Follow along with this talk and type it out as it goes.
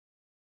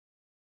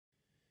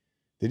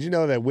Did you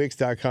know that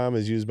Wix.com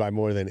is used by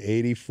more than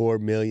 84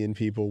 million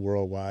people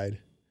worldwide?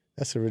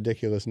 That's a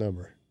ridiculous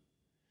number.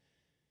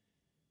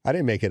 I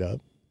didn't make it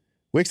up.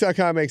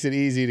 Wix.com makes it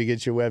easy to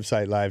get your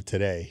website live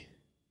today.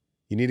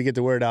 You need to get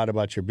the word out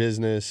about your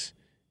business,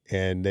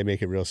 and they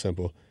make it real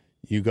simple.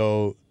 You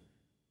go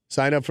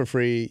sign up for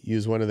free,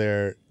 use one of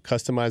their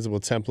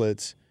customizable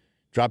templates,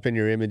 drop in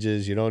your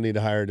images. You don't need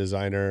to hire a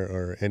designer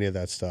or any of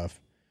that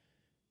stuff.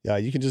 Yeah,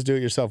 you can just do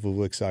it yourself with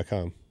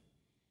Wix.com.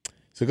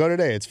 So go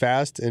today. It's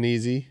fast and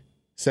easy.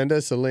 Send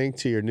us a link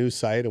to your new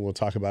site, and we'll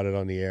talk about it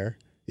on the air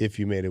if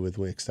you made it with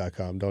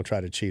Wix.com. Don't try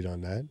to cheat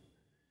on that.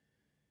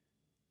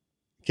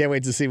 Can't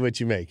wait to see what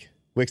you make.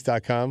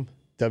 Wix.com,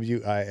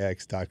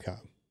 Wix.com.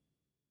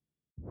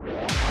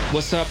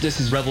 What's up?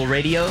 This is Rebel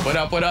Radio. What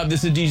up? What up?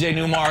 This is DJ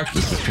Newmark.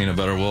 This is Peanut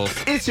Butter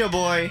Wolf. It's your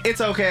boy.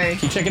 It's okay.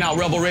 Keep checking out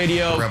Rebel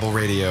Radio. Rebel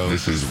Radio.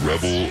 This is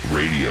Rebel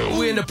Radio.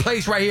 We're in the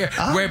place right here.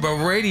 Rebel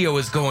Radio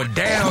is going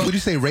down. What did you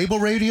say, Rebel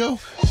Radio?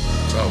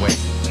 Oh, wait.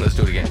 Let's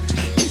do it again.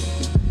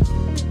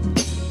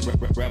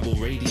 Rebel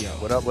Radio.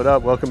 What up, what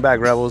up? Welcome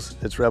back, Rebels.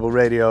 It's Rebel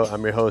Radio.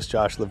 I'm your host,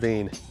 Josh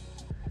Levine.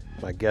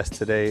 My guest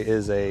today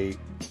is a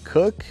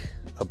cook,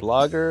 a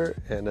blogger,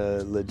 and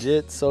a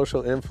legit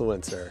social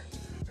influencer.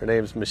 Her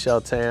name's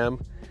Michelle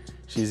Tam.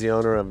 She's the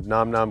owner of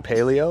Nom Nom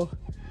Paleo,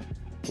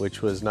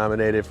 which was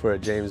nominated for a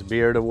James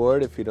Beard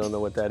Award. If you don't know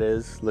what that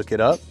is, look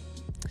it up.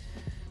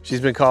 She's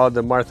been called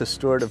the Martha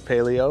Stewart of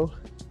Paleo,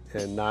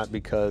 and not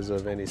because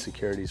of any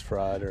securities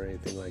fraud or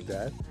anything like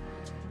that.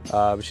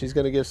 She's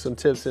going to give some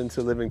tips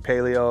into living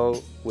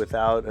paleo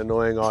without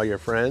annoying all your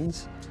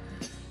friends.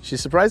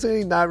 She's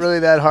surprisingly not really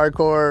that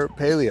hardcore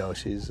paleo.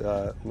 She's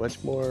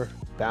much more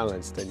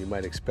balanced than you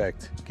might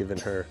expect, given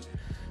her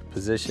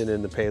position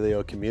in the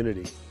paleo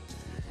community.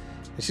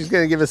 And she's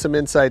going to give us some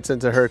insights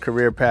into her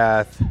career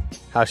path,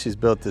 how she's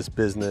built this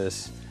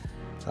business.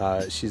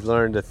 She's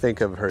learned to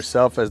think of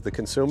herself as the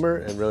consumer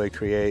and really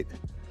create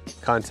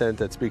content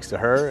that speaks to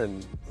her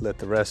and let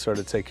the rest sort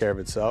of take care of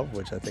itself,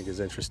 which I think is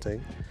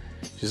interesting.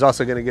 She's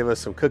also going to give us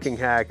some cooking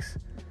hacks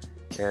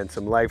and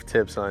some life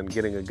tips on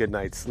getting a good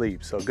night's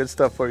sleep. So good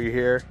stuff for you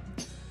here.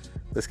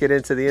 Let's get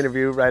into the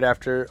interview right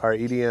after our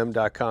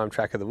EDM.com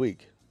track of the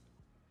week.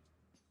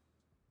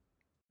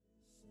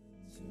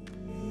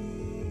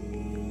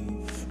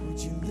 Would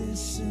you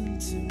listen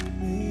to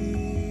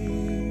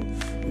me?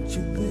 Would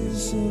you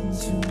listen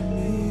to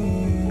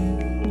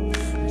me?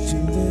 Would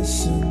you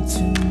listen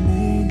to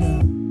me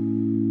now?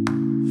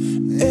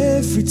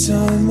 Every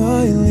time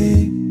I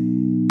leave,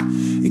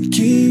 it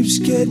keeps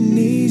getting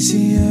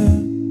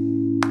easier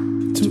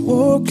to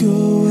walk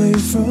away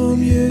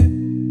from you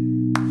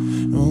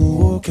and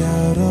walk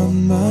out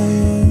on my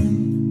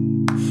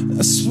own.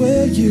 I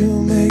swear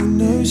you make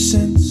no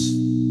sense,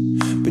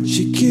 but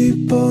you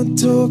keep on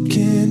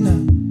talking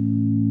now.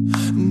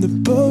 And the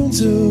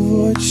bones of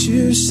what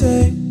you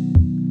say,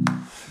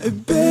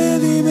 it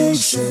barely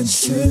makes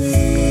sense to me.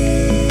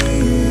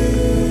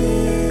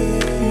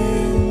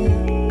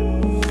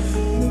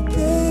 It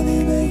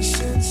barely makes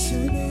sense to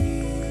me.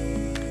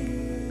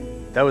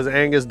 That was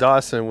Angus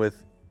Dawson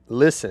with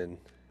Listen,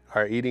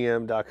 our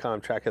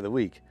EDM.com track of the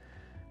week.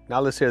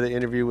 Now let's hear the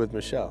interview with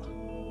Michelle.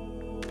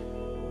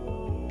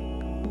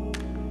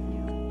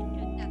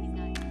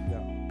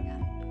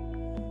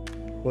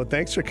 Well,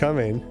 thanks for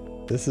coming.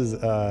 This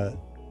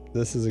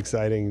is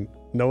exciting.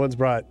 No one's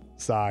brought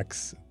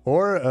socks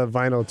or a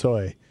vinyl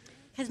toy.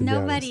 Because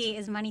nobody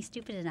is money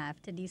stupid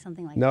enough to do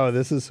something like No,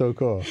 this is so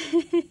cool.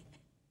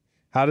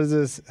 How does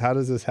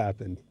this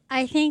happen?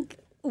 I think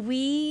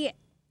we,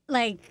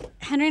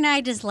 Henry and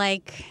I just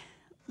like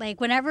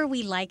whenever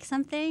we like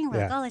something, we're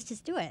like, oh, let's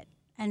just do it.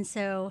 And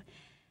so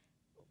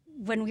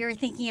when we were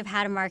thinking of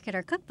how to market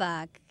our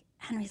cookbook,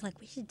 Henry's like,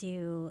 we should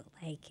do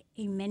a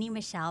mini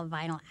Michelle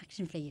vinyl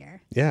action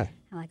figure. Yeah.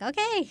 I'm like,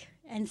 okay.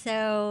 And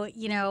so,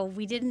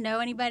 we didn't know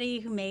anybody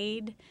who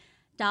made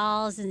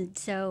dolls. And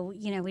so,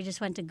 we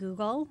just went to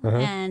Google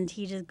and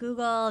he just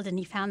Googled and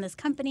he found this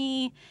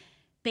company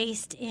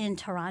based in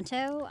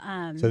Toronto.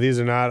 So these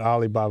are not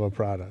Alibaba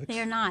products? They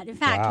are not. In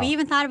fact, we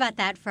even thought about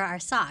that for our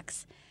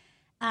socks.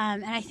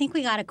 And I think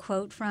we got a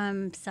quote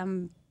from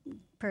some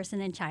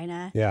person in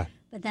China. Yeah.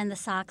 But then the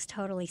socks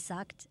totally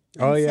sucked.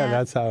 Oh, yeah,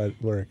 that's how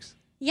it works.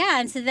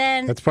 Yeah, and so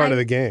then... That's part of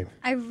the game.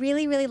 I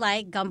really, really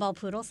like Gumball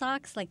Poodle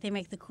socks. They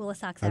make the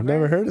coolest socks ever. I've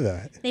never heard of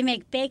that. They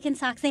make bacon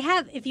socks. They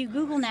have, if you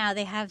Google now,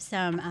 they have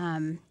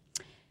some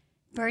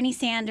Bernie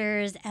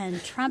Sanders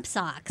and Trump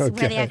socks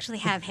where they actually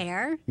have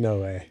hair. No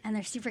way. And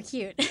they're super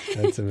cute.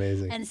 That's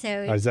amazing. And so...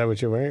 is that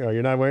what you're wearing? Oh,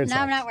 you're not wearing socks?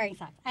 No, I'm not wearing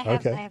socks. I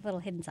have little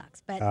hidden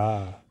socks. But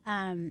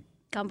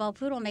Gumball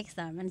Poodle makes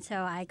them. And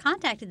so I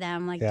contacted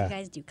them, do you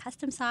guys do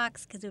custom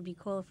socks? Because it would be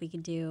cool if we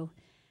could do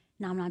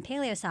Nom Nom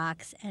Paleo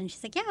socks. And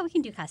she's like, yeah, we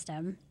can do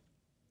custom.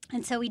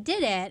 And so we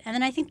did it. And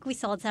then I think we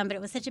sold some, but it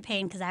was such a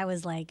pain because I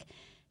was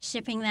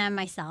shipping them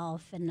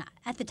myself. And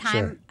at the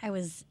time, I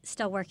was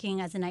still working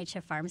as a night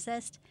shift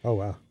pharmacist. Oh,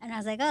 wow. And I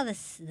was like, oh,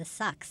 this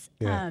sucks.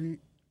 Yeah.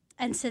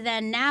 And so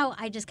then now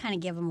I just kind of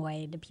give them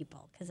away to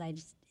people because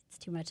it's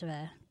too much of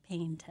a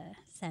pain to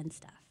send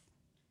stuff.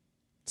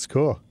 It's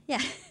cool.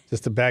 Yeah.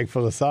 Just a bag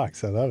full of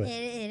socks. I love it.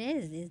 It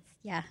is.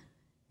 Yeah.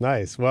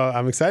 Nice. Well,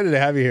 I'm excited to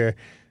have you here.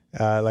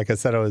 Like I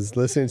said, I was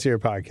listening to your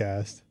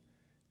podcast,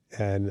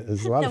 and it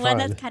was a lot of fun. The one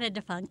that's kind of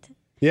defunct.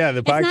 Yeah,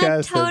 the podcast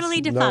It's not totally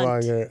that's defunct. no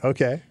longer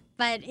okay.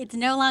 But it's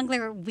no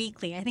longer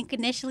weekly. I think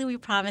initially we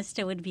promised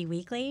it would be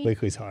weekly.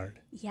 Weekly's hard.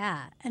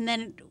 Yeah, and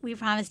then we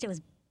promised it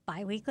was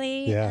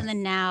bi-weekly. Yeah. And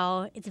then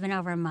now it's been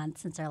over a month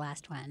since our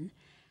last one.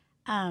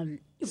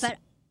 But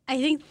I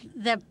think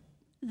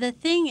the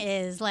thing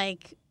is,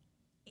 like,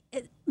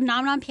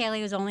 Nom Nom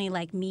Paleo is only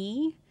like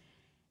me,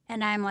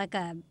 and I'm like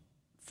a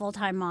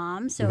full-time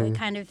mom, so it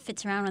kind of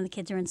fits around when the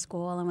kids are in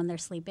school and when they're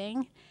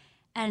sleeping.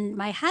 And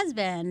my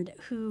husband,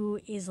 who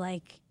is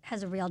like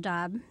has a real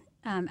job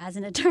as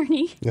an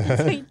attorney,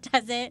 so he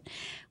does it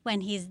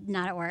when he's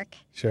not at work.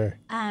 Sure.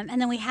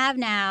 And then we have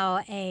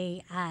now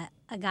a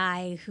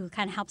guy who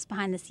kind of helps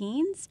behind the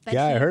scenes. But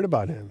I heard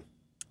about him.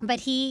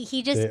 But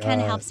he just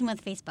kind of helps him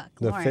with Facebook.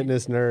 The Lauren.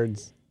 fitness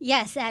nerds.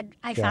 Yes,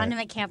 I found him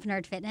at Camp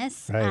Nerd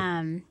Fitness.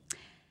 Right.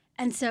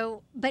 And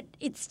so, but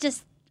it's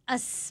just a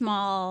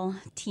small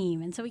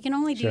team, and so we can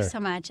only do so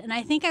much. And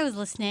I think I was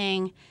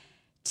listening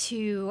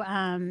to,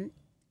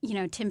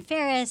 Tim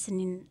Ferriss,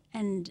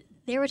 and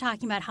they were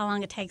talking about how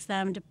long it takes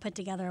them to put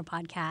together a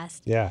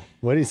podcast. Yeah.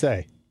 What did he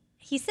say?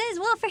 He says,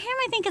 well, for him,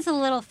 I think it's a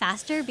little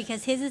faster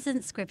because his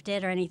isn't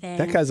scripted or anything.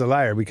 That guy's a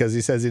liar because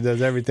he says he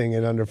does everything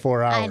in under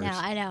 4 hours.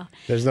 I know.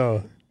 There's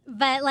no...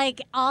 But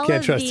like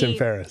Can't trust Tim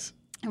Ferriss.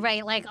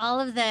 Right, like all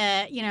of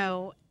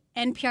the,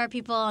 NPR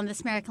people and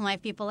This American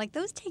Life people, like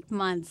those take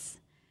months.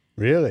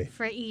 Really?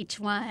 For each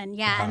one.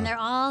 Yeah, and they're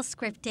all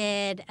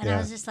scripted. And I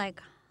was just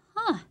like,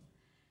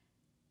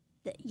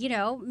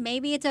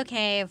 maybe it's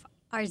okay if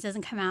ours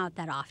doesn't come out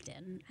that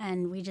often.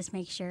 And we just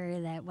make sure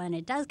that when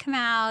it does come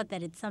out,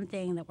 that it's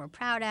something that we're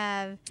proud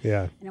of.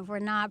 Yeah. And if we're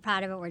not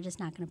proud of it, we're just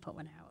not going to put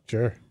one out.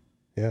 Sure.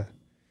 Yeah.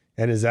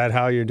 And is that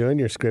how you're doing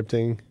your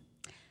scripting?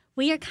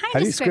 We are kind How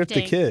of do you script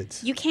the scripting.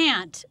 kids? You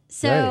can't.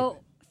 So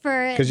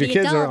for because your the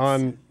kids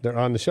adults, they're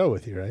on the show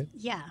with you, right?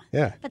 Yeah.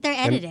 Yeah. But they're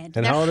edited.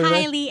 And they're how old are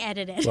they? highly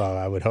edited. Well,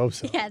 I would hope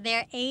so. Yeah,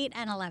 they're 8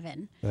 and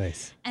 11.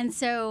 Nice. And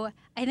so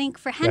I think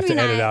for You Henry have to and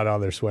edit I, out all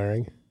their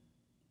swearing.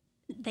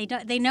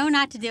 they know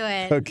not to do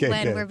it Okay,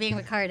 when good. we're being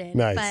recorded.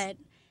 Nice.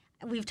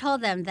 But we've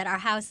told them that our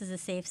house is a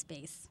safe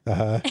space.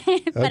 Uh-huh. But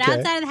Okay.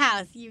 outside of the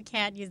house, you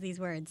can't use these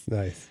words.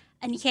 Nice.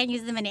 And you can't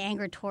use them in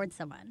anger towards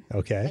someone.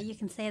 Okay. But you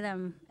can say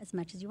them as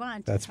much as you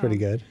want. That's at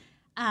pretty home.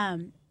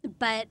 good.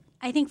 But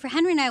I think for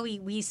Henry and I,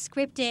 we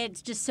script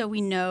it just so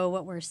we know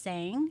what we're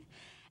saying.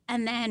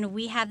 And then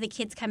we have the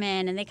kids come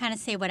in and they kind of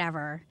say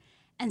whatever.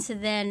 And so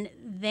then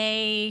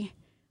they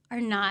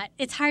are not –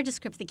 it's hard to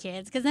script the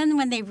kids because then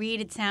when they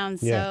read, it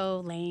sounds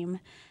so lame.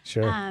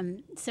 Sure.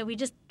 So we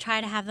just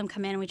try to have them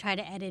come in and we try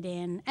to edit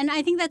in. And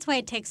I think that's why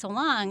it takes so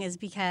long is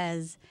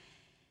because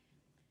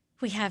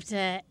we have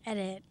to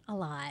edit a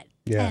lot.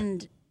 Yeah.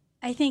 And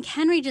I think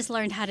Henry just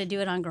learned how to do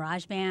it on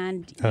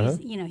GarageBand. Uh-huh.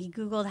 He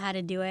Googled how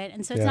to do it.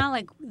 And so it's not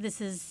like this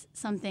is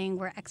something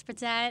we're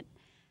experts at.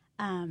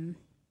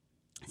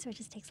 So it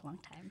just takes a long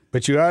time.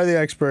 But you are the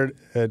expert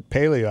at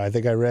paleo. I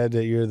think I read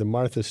that you're the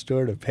Martha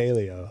Stewart of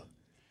paleo.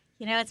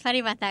 You know what's funny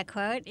about that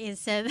quote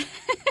is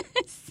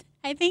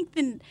I think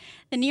the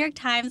New York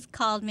Times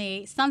called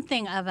me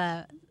something of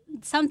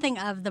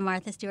the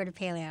Martha Stewart of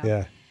paleo.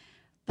 Yeah.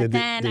 But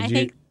I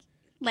think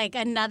I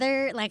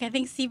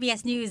think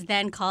CBS News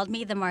then called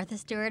me the Martha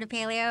Stewart of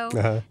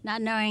paleo,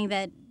 not knowing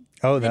that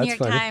the New York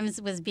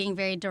Times was being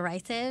very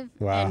derisive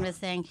and was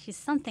saying she's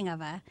something of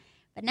a.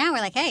 But now we're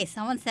like, hey,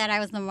 someone said I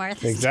was the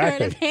Martha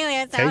Stewart of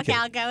paleo, so okay,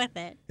 I'll go with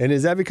it. And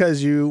is that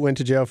because you went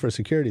to jail for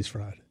securities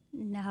fraud?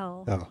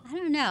 No. Oh. I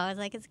don't know. I was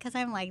like, it's because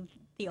I'm like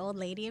the old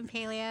lady in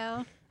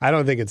paleo. I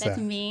don't think it's That's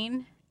that.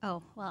 mean.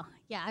 Oh, well,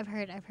 yeah, I've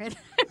heard that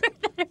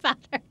about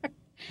her.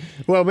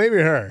 Well, maybe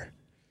her.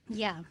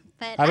 Yeah,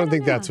 but I don't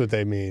think know. that's what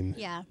they mean.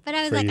 Yeah, but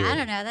I was like, you. I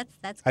don't know.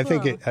 That's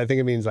cool. I think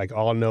it means like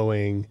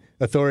all-knowing,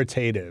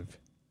 authoritative.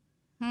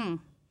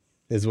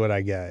 Is what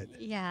I get.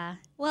 Yeah.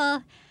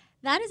 Well,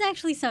 that is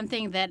actually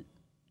something that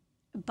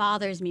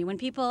bothers me when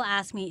people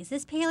ask me, "Is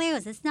this paleo?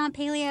 Is this not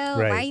paleo?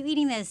 Right. Why are you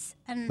eating this?"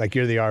 And Like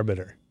you're the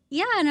arbiter.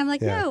 yeah, and I'm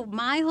like, no,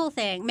 my whole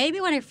thing. Maybe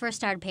when I first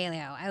started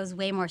paleo, I was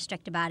way more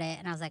strict about it,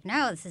 and I was like,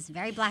 no, this is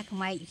very black and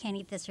white. You can't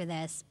eat this or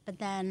this. But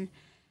then,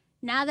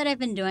 now that I've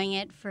been doing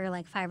it for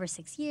like 5 or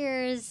 6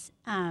 years,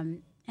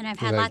 and I've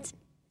had lots.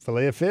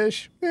 Fillet of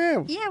fish?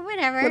 Yeah,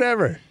 whatever.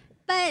 Whatever.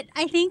 But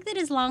I think that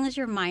as long as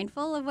you're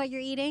mindful of what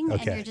you're eating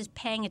and you're just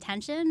paying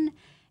attention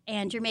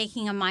and you're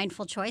making a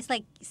mindful choice,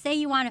 like say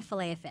you want a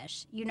fillet of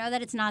fish, you know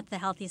that it's not the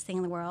healthiest thing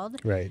in the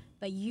world, right?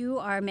 But you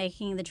are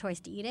making the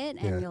choice to eat it,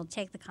 and you'll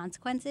take the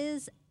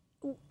consequences.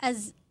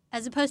 As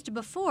opposed to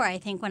before, I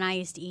think when I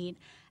used to eat,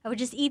 I would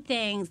just eat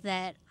things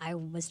that I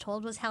was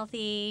told was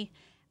healthy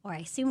or I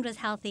assumed was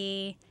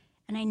healthy,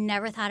 and I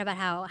never thought about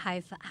how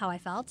I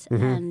felt,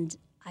 and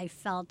I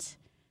felt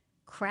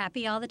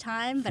crappy all the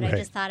time. But I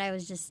just thought I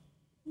was just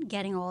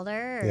getting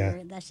older,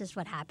 or that's just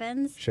what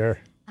happens. Sure.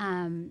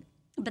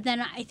 But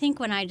then I think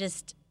when I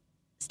just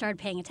started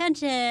paying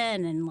attention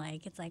and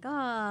like it's like,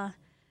 oh,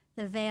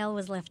 the veil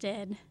was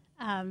lifted,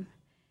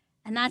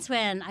 And that's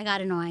when I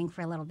got annoying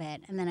for a little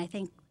bit. And then I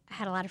think I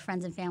had a lot of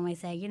friends and family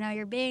say,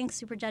 you're being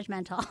super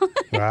judgmental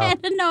and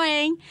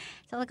annoying.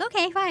 So I'm like,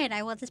 okay, fine.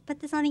 I will just put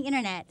this on the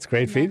internet. It's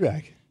great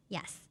feedback.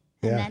 Yes.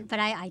 And then, but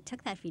I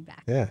took that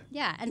feedback. Yeah.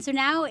 Yeah. And so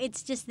now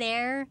it's just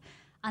there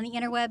on the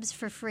interwebs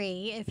for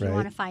free if you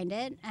want to find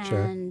it.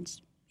 And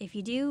if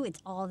you do, it's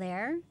all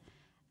there.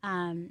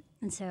 And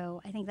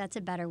so I think that's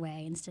a better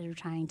way instead of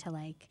trying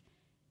to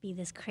be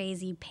this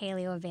crazy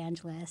paleo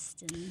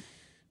evangelist.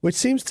 Which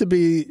seems to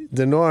be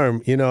the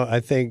norm, I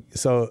think.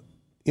 So,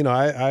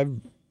 I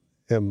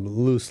am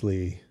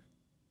loosely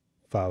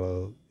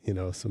follow,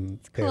 some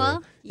it's paleo.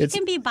 Cool. You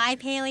can be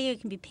bi-paleo, you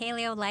can be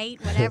paleo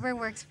light, whatever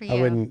works for you.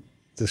 I wouldn't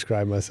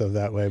describe myself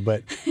that way,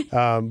 but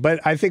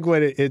I think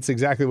it's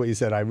exactly what you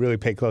said. I really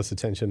pay close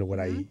attention to what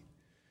I eat.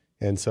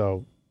 And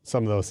so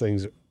some of those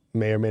things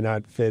may or may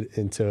not fit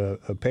into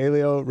a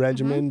paleo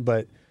regimen,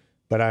 but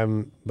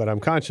I'm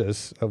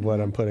conscious of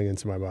what I'm putting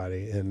into my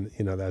body, and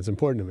that's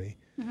important to me.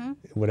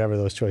 Whatever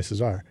those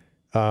choices are.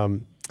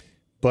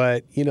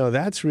 But,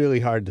 that's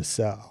really hard to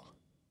sell,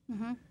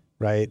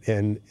 right?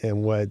 And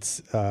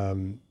what's,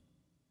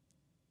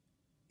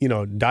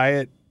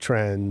 diet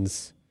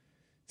trends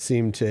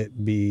seem to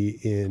be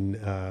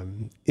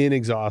in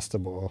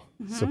inexhaustible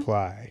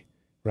supply,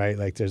 right?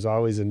 Like there's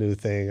always a new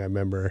thing. I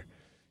remember,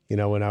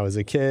 when I was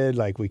a kid,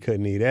 we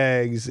couldn't eat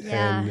eggs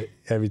and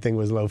everything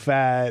was low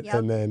fat. Yep.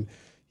 And then,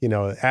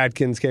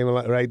 Atkins came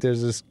along, right?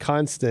 There's this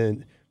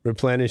constant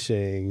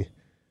replenishing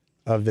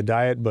of the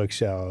diet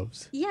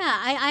bookshelves. Yeah,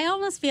 I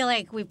almost feel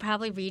like we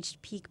probably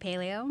reached peak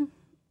paleo.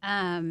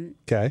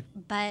 Okay.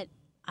 But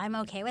I'm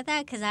okay with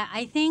that because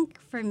I think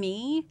for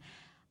me,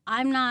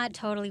 I'm not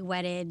totally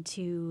wedded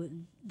to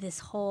this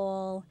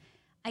whole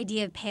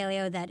idea of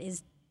paleo that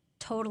is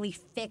totally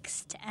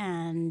fixed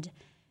and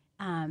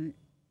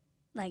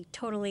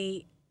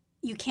totally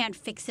you can't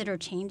fix it or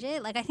change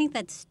it. I think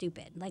that's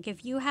stupid.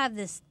 If you have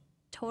this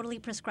totally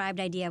prescribed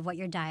idea of what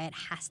your diet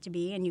has to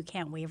be and you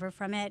can't waver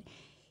from it,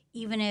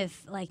 even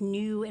if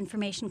new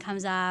information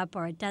comes up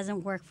or it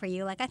doesn't work for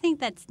you, I think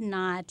that's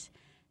not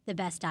the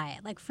best diet.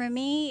 For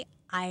me,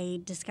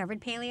 I discovered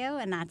paleo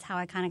and that's how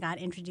I kind of got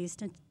introduced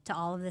to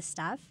all of this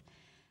stuff.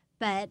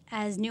 But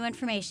as new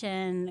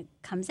information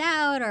comes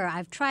out or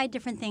I've tried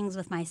different things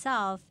with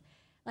myself,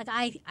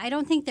 I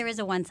don't think there is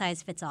a one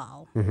size fits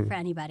all for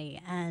anybody.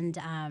 And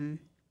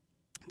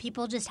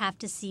people just have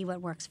to see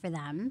what works for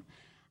them.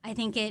 I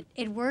think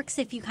it works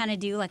if you kind of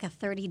do a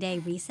 30-day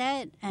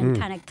reset and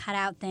kind of cut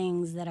out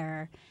things that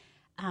are,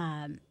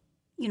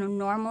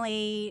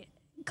 normally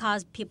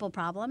cause people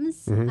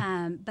problems.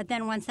 But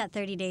then once that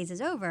 30 days is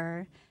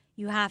over,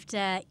 you have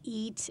to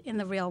eat in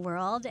the real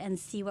world and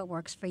see what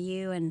works for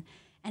you and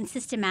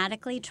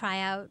systematically try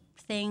out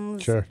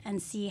things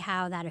and see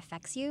how that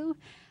affects you.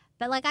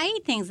 But I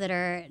eat things that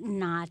are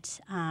not,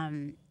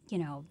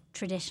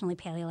 traditionally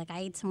paleo.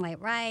 I eat some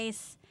white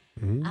rice.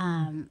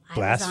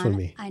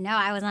 Blasphemy. I know.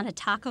 I was on a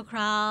taco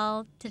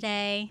crawl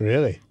today.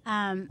 Really?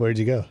 Where'd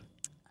you go?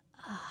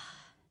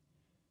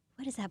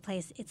 What is that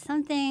place? It's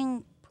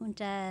something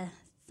with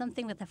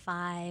a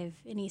 5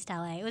 in East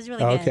LA. It was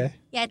really good. Okay.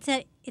 Yeah,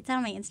 it's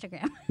on my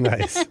Instagram.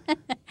 Nice.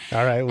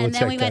 All right, we'll check that. And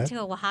then we went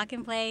to a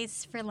Oaxacan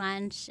place for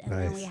lunch, and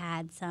then we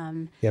had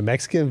some. Yeah,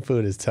 Mexican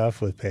food is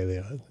tough with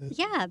paleo.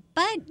 Yeah,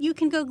 but you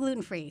can go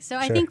gluten-free. So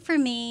I think for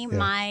me,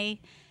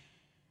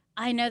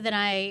 I know that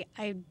I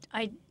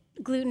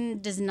gluten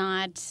does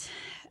not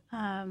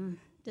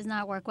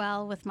work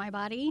well with my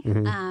body.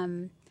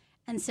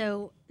 And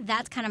so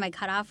that's kind of my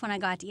cutoff when I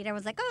go out to eat. I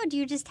was like, oh, do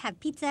you just have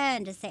pizza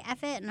and just say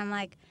F it? And I'm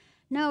like,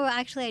 no,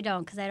 actually I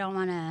don't because I don't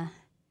want to,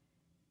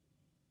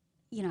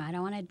 I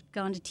don't want to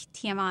go into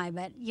TMI,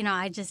 but,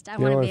 I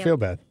want to feel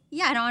bad.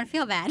 Yeah, I don't want to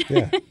feel bad.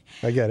 Yeah,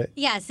 I get it.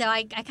 Yeah, so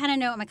I kind of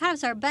know what my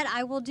cutoffs are, but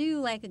I will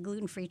do a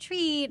gluten-free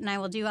treat and I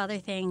will do other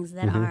things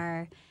that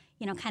are,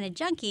 kind of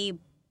junky,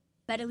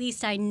 but at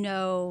least I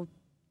know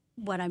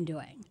what I'm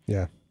doing.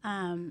 Yeah.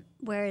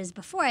 Whereas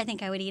before, I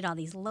think I would eat all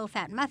these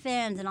low-fat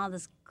muffins and all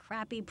this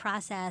crappy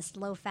processed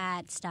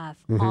low-fat stuff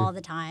all the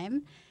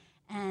time.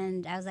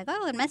 And I was like,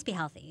 oh, it must be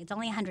healthy. It's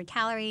only 100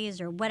 calories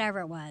or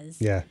whatever it was.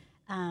 Yeah.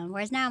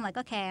 Whereas now I'm like,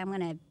 okay, I'm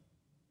going to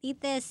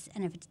eat this,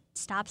 and if it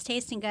stops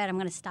tasting good, I'm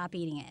going to stop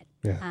eating it.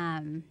 Yeah.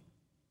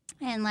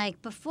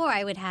 And before,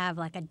 I would have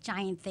a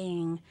giant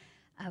thing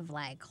of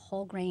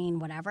whole grain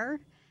whatever,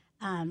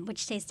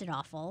 which tasted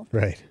awful.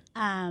 Right.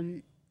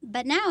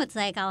 But now it's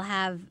I'll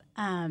have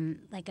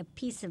a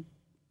piece of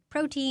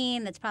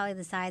protein that's probably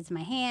the size of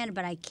my hand,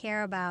 but I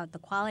care about the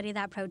quality of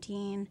that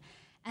protein.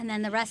 And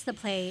then the rest of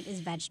the plate is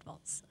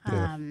vegetables.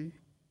 Yeah.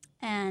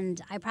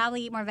 And I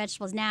probably eat more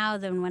vegetables now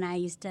than when I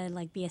used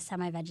to be a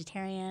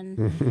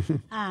semi-vegetarian.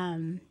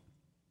 And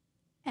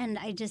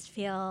I just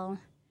feel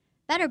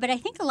better. But I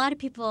think a lot of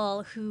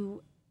people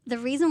the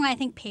reason why I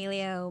think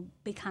paleo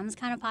becomes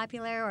kind of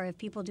popular, or if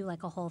people do a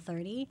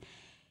Whole30,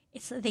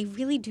 it's they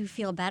really do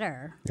feel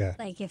better. Yeah.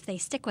 If they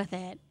stick with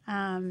it.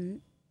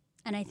 And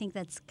I think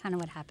that's kind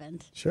of what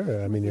happened.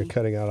 Sure. I mean, you're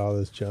cutting out all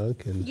this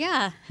junk. And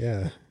yeah.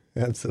 Yeah,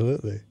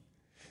 absolutely.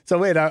 So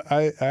wait,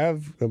 I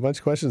have a bunch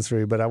of questions for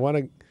you, but I want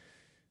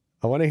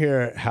to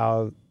hear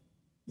how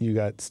you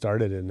got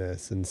started in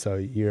this. And so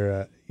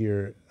you're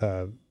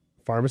a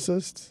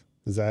pharmacist?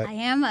 Is that? I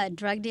am a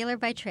drug dealer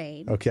by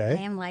trade. Okay.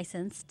 I am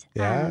licensed.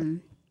 Yeah.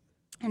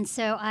 And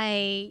so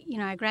I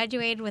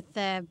graduated with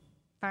the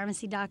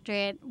pharmacy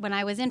doctorate. When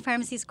I was in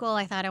pharmacy school,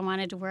 I thought I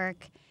wanted to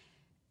work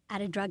at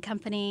a drug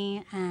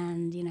company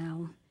and,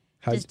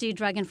 just do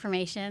drug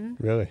information.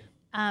 Really?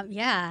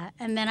 Yeah.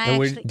 And then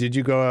did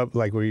you go up,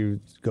 like, were you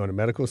going to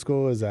medical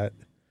school? Is that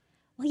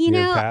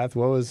your path?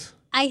 What was?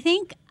 I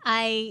think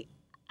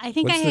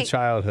What's the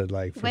childhood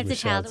like for What's the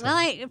childhood?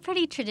 Well,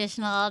 pretty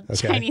traditional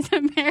Chinese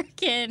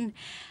American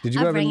Did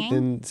you grow up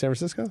in San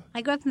Francisco?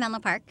 I grew up in Menlo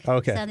Park. Oh,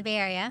 okay. So in the Bay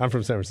Area. I'm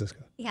from San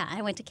Francisco. Yeah,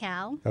 I went to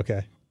Cal.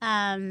 Okay.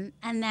 And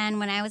then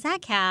when I was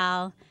at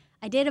Cal,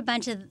 I did a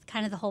bunch of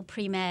kind of the whole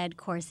pre-med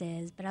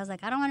courses, but I was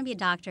like, I don't want to be a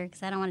doctor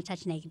because I don't want to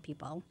touch naked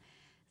people.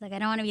 Like, I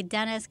don't want to be a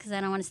dentist because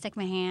I don't want to stick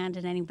my hand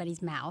in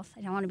anybody's mouth.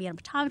 I don't want to be an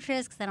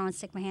optometrist because I don't want to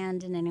stick my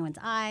hand in anyone's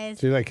eyes.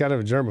 So you're like kind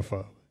of a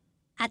germaphobe.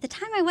 At the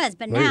time I was,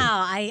 but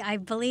now I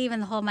believe in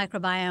the whole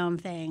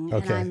microbiome thing.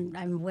 Okay. And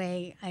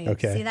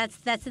see, that's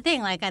the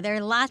thing. Like, there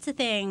are lots of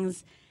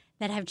things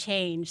that have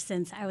changed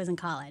since I was in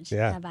college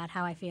about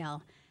how I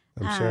feel.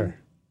 I'm sure.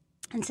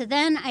 And so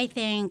then I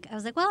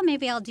was like, well,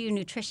 maybe I'll do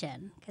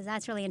nutrition because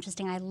that's really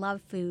interesting. I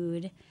love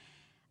food.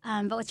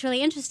 But what's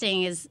really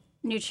interesting is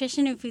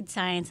nutrition and food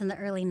science in the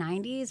early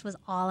 90s was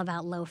all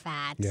about low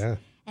fat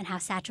and how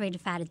saturated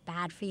fat is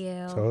bad for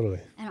you. Totally.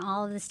 And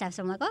all of this stuff.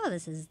 So I'm like, oh,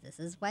 this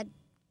is what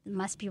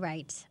must be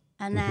right.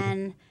 And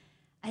then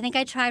I think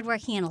I tried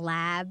working in a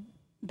lab,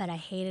 but I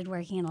hated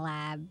working in a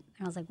lab.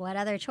 And I was like, what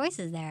other choice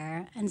is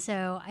there? And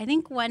so I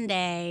think one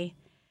day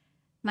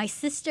my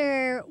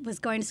sister was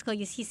going to school at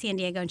UC San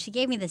Diego, and she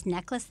gave me this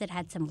necklace that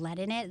had some lead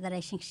in it that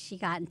I think she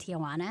got in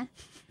Tijuana.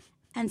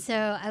 And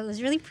so it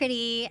was really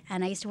pretty,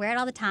 and I used to wear it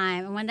all the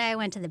time. And one day I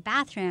went to the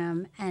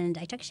bathroom, and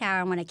I took a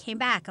shower, and when I came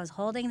back, I was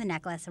holding the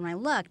necklace, and when I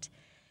looked,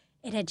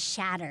 it had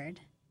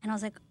shattered. And I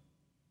was like,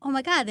 oh,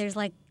 my God, there's,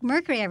 like,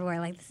 mercury everywhere.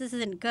 Like, this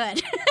isn't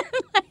good.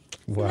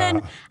 Wow.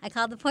 Then I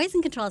called the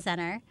Poison Control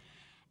Center,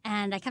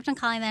 and I kept on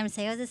calling them and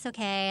say, oh, is this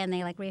okay? And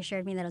they, like,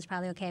 reassured me that it was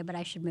probably okay, but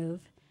I should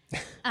move,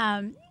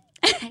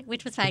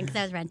 which was fine because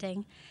I was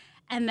renting.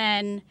 And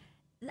then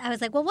I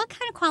was like, well, what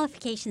kind of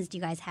qualifications do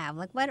you guys have?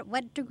 Like,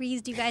 what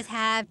degrees do you guys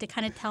have to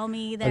kind of tell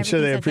me that I'm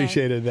sure they okay?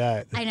 appreciated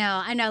that. I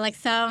know, like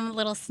some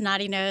little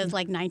snotty-nosed,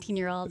 like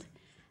 19-year-old.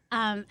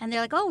 And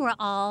they're like, oh, we're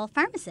all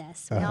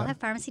pharmacists. We all have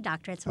pharmacy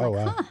doctorates. I'm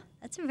like, huh,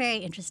 that's a very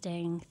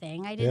interesting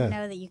thing. I didn't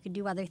know that you could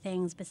do other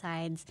things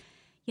besides,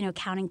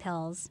 counting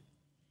pills.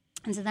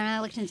 And so then I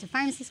looked into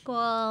pharmacy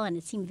school, and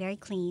it seemed very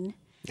clean.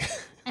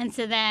 And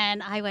so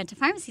then I went to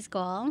pharmacy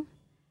school,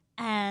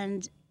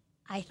 and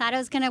I thought I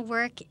was going to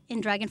work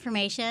in drug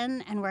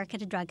information and work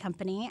at a drug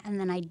company. And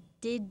then I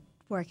did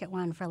work at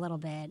one for a little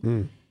bit.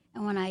 And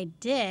when I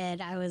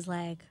did, I was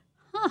like,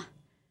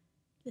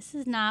 this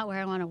is not where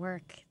I want to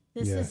work.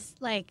 This is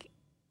like,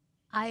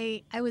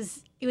 it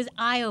was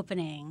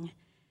eye-opening,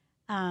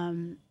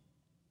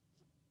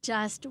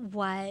 just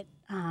what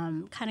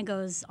kind of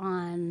goes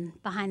on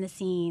behind the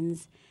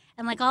scenes.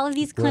 And like all of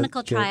these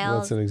clinical trials.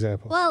 What's an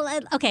example?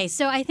 Well, okay,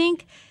 so I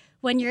think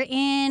when you're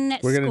in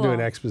We're going to school, do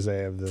an expose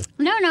of the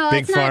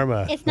big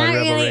pharma it's not on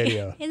Rebel really,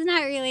 Radio. It's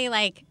not really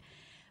like,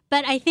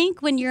 but I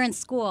think when you're in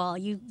school,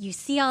 you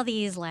see all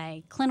these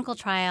like clinical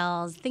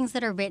trials, things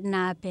that are written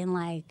up in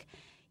like,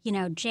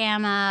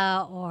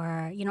 JAMA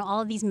or,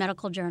 all of these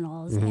medical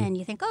journals. And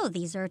you think, oh,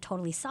 these are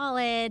totally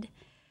solid.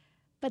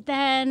 But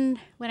then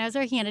when I was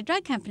working at a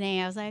drug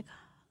company, I was like,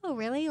 oh,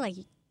 really? Like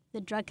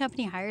the drug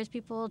company hires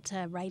people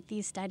to write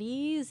these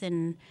studies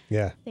and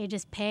they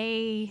just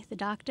pay the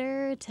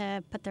doctor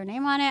to put their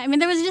name on it. I mean,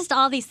 there was just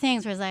all these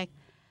things where I was like,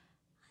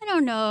 I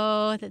don't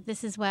know that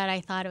this is what I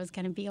thought it was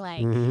going to be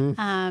like.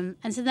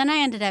 And so then I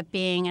ended up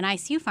being an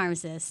ICU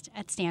pharmacist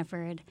at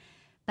Stanford.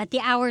 But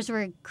the hours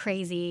were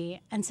crazy.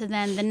 And so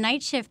then the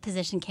night shift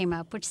position came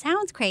up, which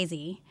sounds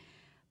crazy,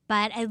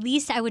 but at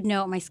least I would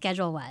know what my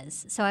schedule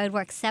was. So I would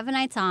work 7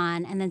 nights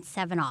on and then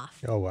 7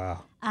 off. Oh,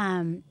 wow.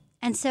 And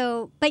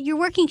so, but you're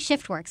working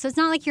shift work. So it's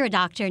not like you're a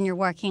doctor and you're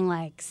working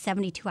like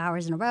 72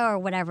 hours in a row or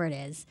whatever it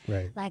is.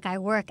 Right. Like I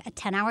work a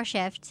 10-hour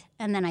shift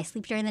and then I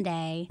sleep during the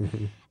day.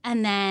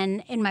 And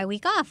then in my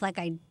week off, like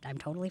I'm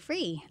totally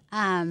free.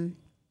 And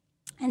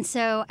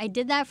so I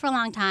did that for a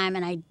long time,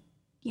 and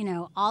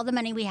all the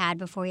money we had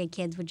before we had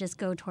kids would just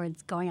go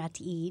towards going out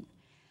to eat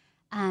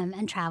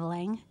and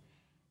traveling.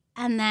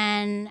 And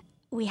then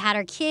we had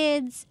our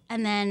kids,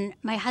 and then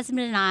my husband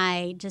and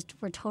I just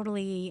were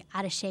totally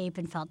out of shape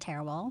and felt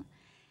terrible.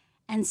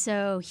 And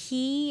so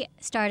he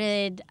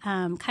started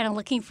kind of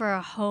looking for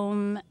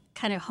home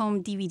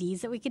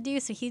DVDs that we could do.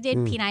 So he did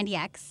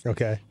P90X.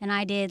 Okay. And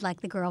I did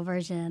like the girl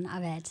version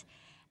of it.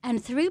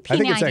 And through P90X. I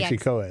think it's actually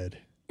co-ed.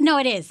 No,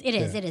 it is. It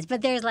is.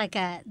 But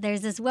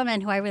there's this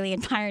woman who I really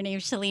admire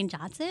named Chalene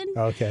Johnson.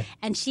 Okay.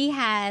 And she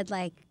had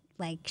like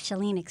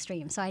Chalene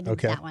Extreme. So I did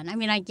that one. I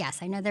mean, I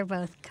know they're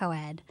both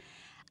co-ed.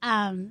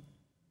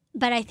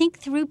 But I think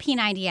through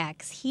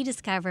P90X, he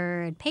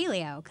discovered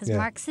paleo because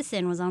Mark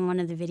Sisson was on one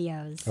of the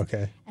videos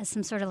as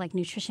some sort of like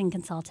nutrition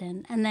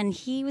consultant. And then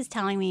he was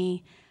telling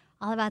me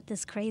all about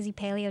this crazy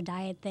paleo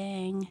diet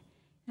thing.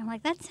 And I'm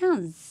like, that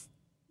sounds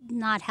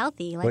not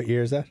healthy. Like, what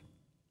year is that?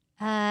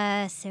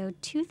 So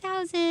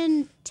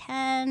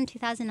 2010,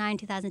 2009,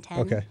 2010.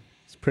 Okay.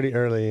 It's pretty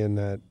early in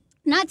that.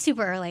 Not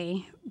super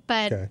early,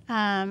 but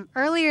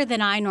earlier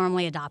than I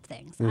normally adopt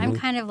things. Mm-hmm. I'm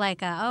kind of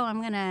like,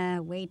 I'm going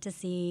to wait to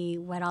see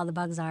what all the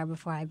bugs are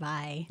before I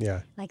buy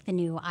like the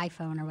new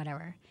iPhone or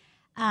whatever.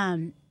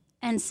 And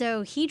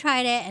so he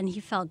tried it and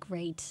he felt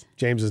great.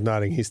 James is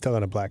nodding. He's still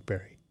on a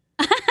BlackBerry.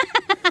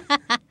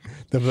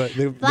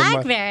 The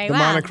BlackBerry, the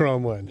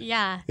monochrome one.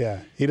 Yeah.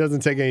 Yeah. He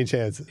doesn't take any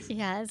chances.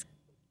 Yeah.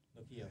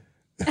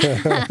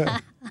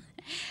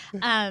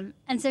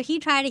 And so he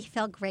tried it. He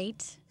felt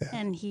great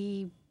and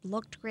he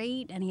looked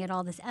great and he had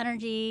all this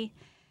energy.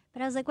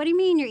 But I was like, what do you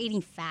mean you're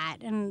eating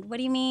fat? And what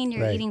do you mean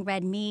you're eating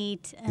red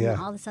meat and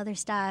all this other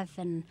stuff?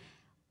 And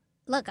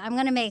look, I'm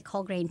going to make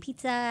whole grain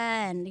pizza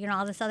and,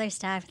 all this other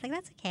stuff. Like,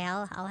 that's okay.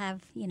 I'll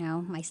have,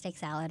 my steak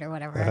salad or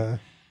whatever.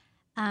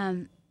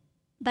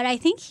 But I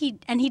think he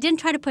didn't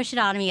try to push it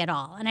on me at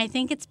all. And I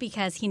think it's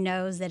because he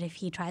knows that if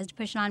he tries to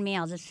push it on me,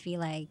 I'll just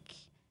feel like,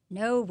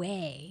 no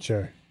way.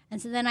 Sure.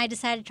 And so then I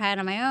decided to try it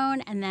on my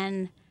own. And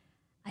then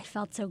I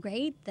felt so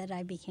great that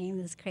I became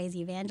this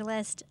crazy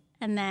evangelist.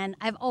 And then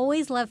I've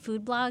always loved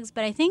food blogs,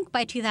 but I think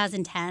by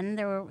 2010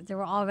 there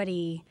were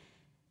already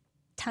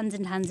tons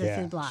and tons of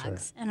food blogs.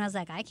 Sure. And I was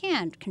like, I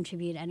can't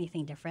contribute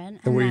anything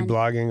different. And were you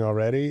blogging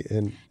already?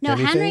 No,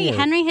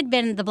 Henry had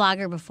been the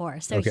blogger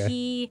before. So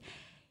he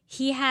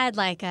had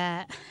like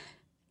I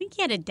think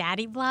he had a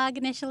daddy blog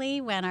initially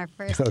when our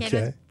first kid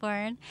was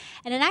born.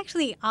 And it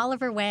actually,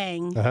 Oliver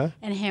Wang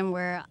and him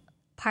were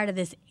part of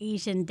this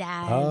Asian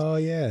dad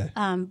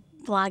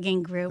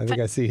blogging group. I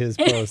think I see his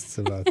posts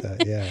about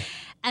that, yeah.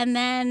 And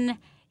then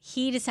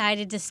he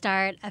decided to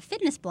start a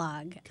fitness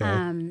blog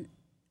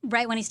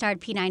right when he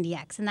started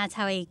P90X. And that's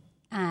how he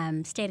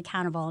stayed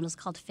accountable, and it was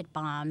called Fit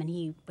Bomb. And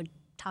he would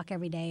talk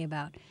every day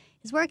about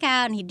his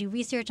workout, and he'd do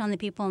research on the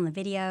people in the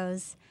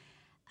videos.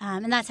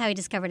 And that's how he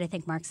discovered, I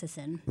think, Mark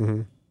Sisson.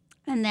 Mm-hmm.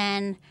 And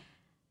then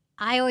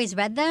I always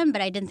read them,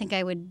 but I didn't think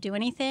I would do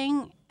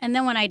anything. And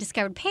then when I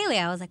discovered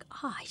paleo, I was like,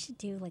 I should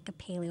do like a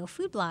paleo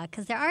food blog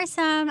because there are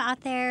some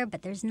out there,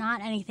 but there's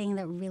not anything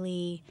that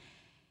really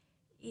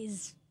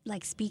is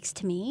like speaks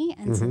to me.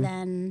 And so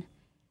then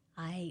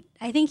I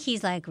think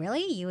he's like,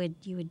 really? You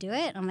would do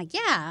it? I'm like,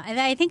 yeah. And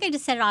I think I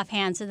just said it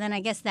offhand. So then I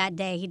guess that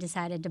day he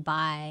decided to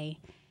buy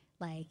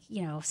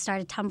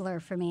start a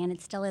Tumblr for me, and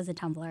it still is a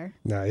Tumblr.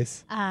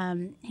 Nice.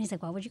 And he's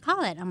like, what would you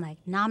call it? I'm like,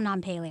 Nom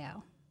Nom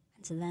Paleo.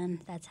 So then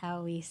that's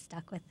how we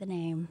stuck with the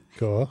name.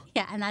 Cool.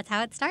 Yeah, and that's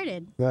how it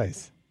started.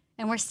 Nice.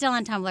 And we're still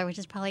on Tumblr, which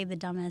is probably the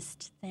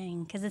dumbest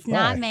thing because it's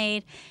not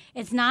made.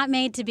 It's not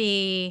made to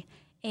be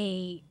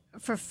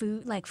for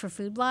food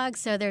blogs.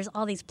 So there's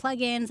all these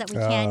plugins that we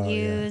can't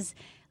use.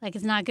 Yeah. Like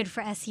it's not good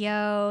for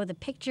SEO. The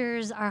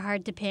pictures are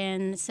hard to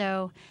pin.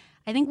 So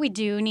I think we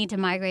do need to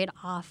migrate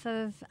off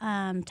of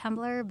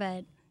Tumblr.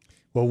 But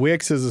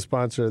Wix is a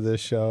sponsor of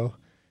this show.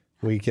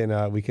 We can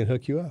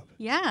hook you up.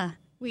 Yeah.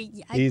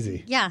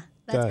 Easy. Yeah,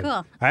 that's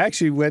cool. I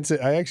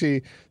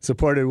actually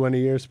supported one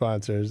of your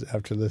sponsors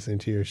after listening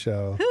to your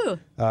show. Who?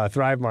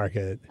 Thrive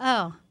Market.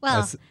 Oh,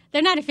 well,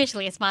 they're not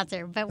officially a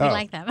sponsor, but we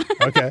like them.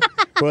 Okay.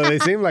 Well, they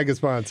seem like a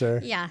sponsor.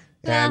 Yeah.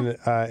 And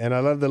I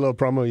love the little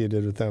promo you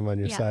did with them on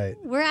your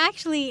site. We're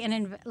actually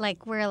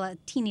we're a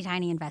teeny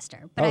tiny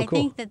investor, but I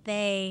think that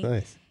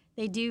they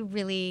do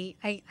really.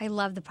 I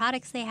love the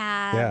products they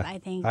have. Yeah. I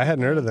think I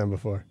hadn't heard of them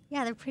before.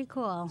 Yeah, they're pretty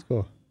cool. That's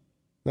cool.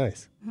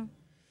 Nice. Mm-hmm.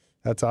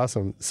 That's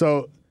awesome.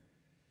 So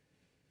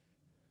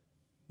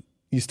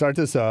you start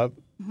this up,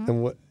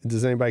 and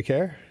does anybody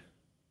care?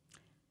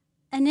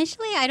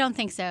 Initially, I don't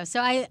think so. So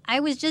I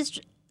was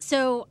just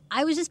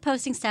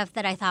posting stuff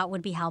that I thought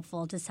would be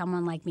helpful to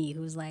someone like me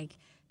who's like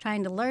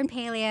trying to learn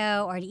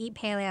paleo or to eat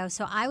paleo.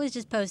 So I was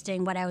just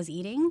posting what I was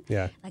eating,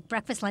 like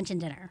breakfast, lunch,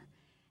 and dinner.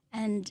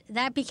 And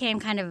that became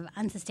kind of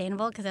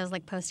unsustainable because I was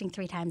like posting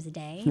 3 times a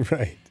day.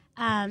 Right.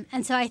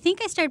 And so I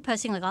think I started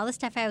posting like all the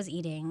stuff I was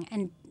eating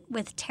and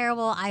with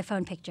terrible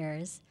iPhone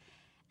pictures.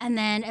 And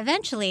then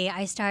eventually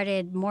I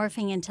started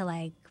morphing into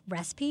like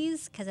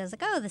recipes because I was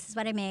like, this is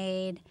what I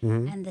made.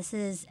 And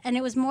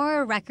it was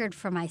more a record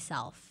for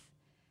myself.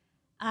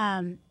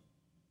 And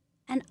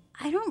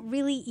I don't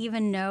really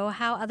even know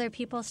how other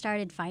people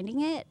started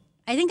finding it.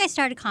 I think I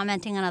started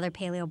commenting on other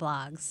paleo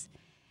blogs.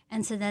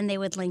 And so then they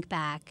would link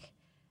back.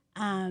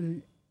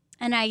 And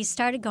I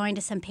started going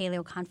to some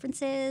paleo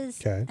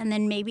conferences. Okay. And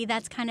then maybe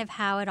that's kind of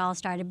how it all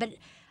started. But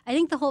I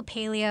think the whole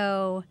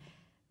paleo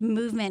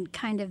movement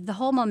the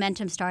whole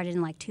momentum started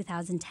in like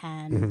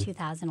 2010,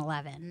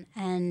 2011.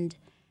 And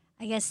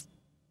I guess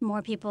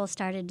more people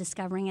started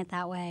discovering it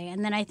that way.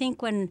 And then I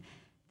think when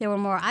there were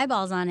more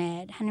eyeballs on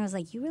it, Henry was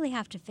like, you really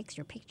have to fix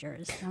your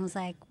pictures. And I was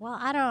like, well,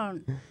 I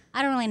don't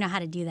really know how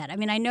to do that. I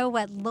mean, I know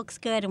what looks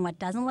good and what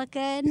doesn't look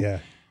good. Yeah.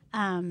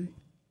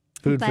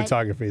 Food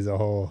photography is a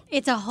whole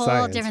It's a whole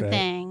science, different right?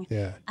 thing.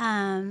 Yeah.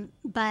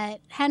 But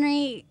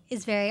Henry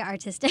is very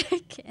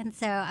artistic. And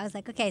so I was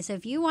like, okay, so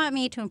if you want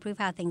me to improve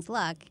how things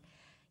look,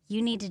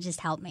 you need to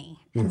just help me.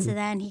 And so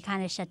then he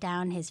kind of shut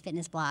down his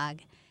fitness blog.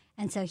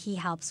 And so he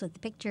helps with the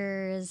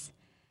pictures.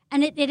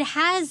 And it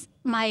has,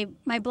 my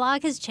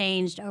blog has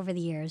changed over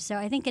the years. So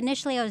I think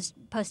initially I was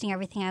posting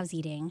everything I was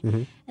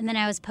eating. And then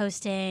I was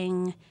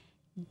posting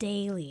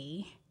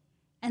daily.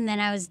 And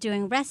then I was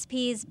doing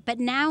recipes, but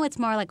now it's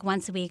more like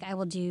once a week I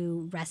will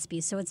do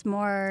recipes. So it's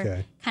more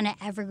kind of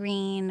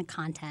evergreen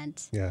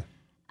content. Yeah.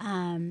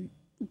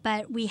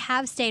 But we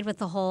have stayed with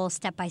the whole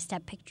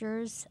step-by-step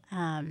pictures,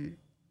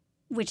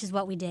 which is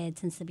what we did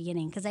since the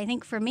beginning. Because I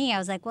think for me, I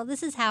was like, well,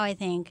 this is how I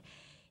think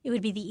it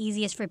would be the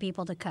easiest for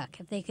people to cook.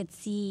 If they could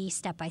see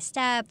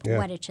step-by-step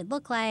what it should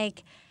look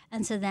like.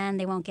 And so then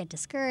they won't get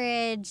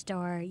discouraged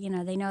or,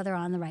 they know they're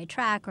on the right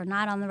track or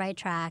not on the right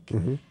track.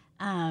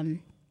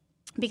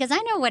 Because I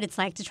know what it's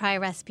like to try a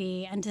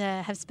recipe and to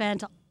have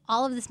spent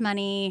all of this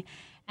money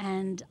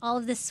and all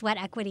of this sweat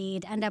equity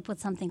to end up with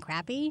something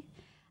crappy.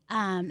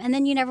 And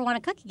then you never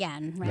want to cook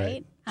again,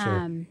 right?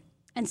 Sure.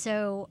 And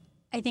so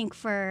I think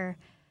for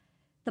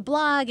the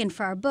blog and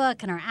for our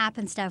book and our app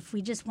and stuff,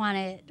 we just want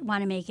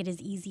to make it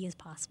as easy as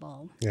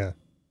possible. Yeah.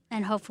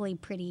 And hopefully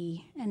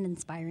pretty and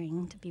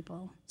inspiring to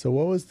people. So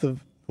what was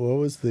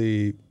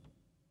the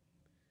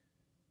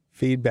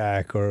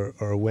feedback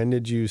or when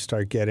did you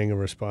start getting a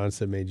response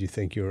that made you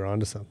think you were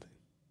onto something?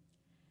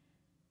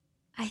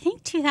 I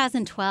think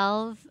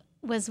 2012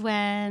 was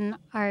when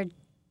our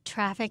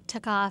traffic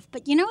took off.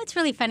 But what's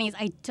really funny is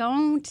I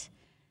don't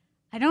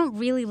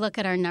really look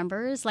at our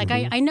numbers. Like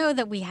I know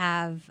that we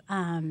have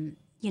a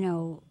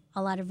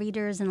lot of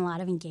readers and a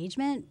lot of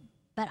engagement,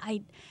 but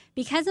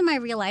because of my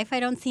real life, I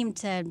don't seem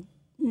to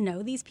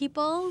know these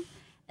people.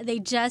 They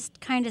just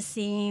kind of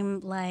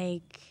seem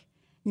like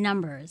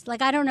numbers.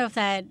 Like, I don't know if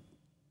that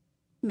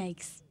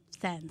makes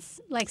sense.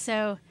 Like,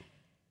 so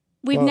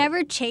we've never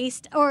really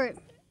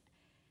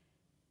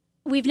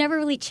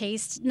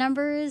chased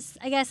numbers,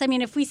 I guess. I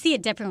mean, if we see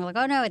it dipping, we're like,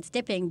 oh no, it's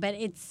dipping. But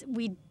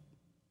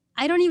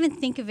I don't even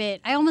think of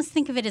it. I almost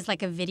think of it as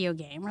like a video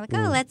game. We're like,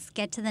 oh, let's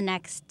get to the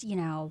next,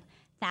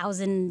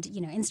 1,000,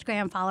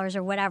 Instagram followers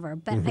or whatever.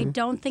 But I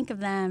don't think of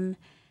them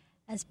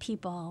as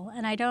people.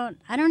 And I don't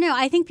know.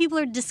 I think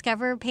people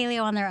discover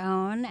paleo on their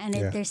own and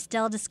they're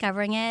still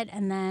discovering it.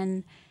 And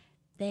then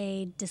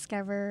they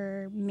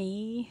discover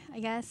me, I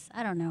guess.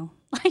 I don't know.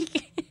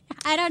 Like,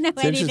 I don't know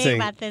anything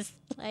about this.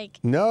 Like,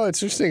 no,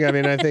 it's interesting. I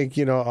mean, I think,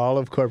 all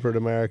of corporate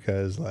America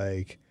is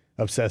like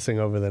obsessing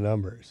over the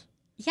numbers.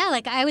 Yeah,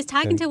 like I was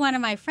talking to one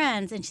of my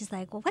friends and she's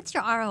like, well, what's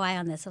your ROI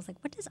on this? I was like,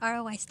 what does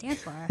ROI stand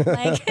for?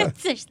 Like,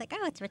 so she's like,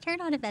 oh, it's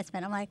return on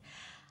investment. I'm like,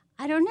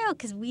 I don't know,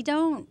 because we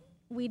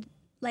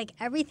like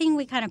everything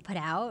we kind of put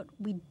out,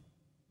 we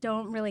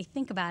don't really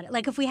think about it.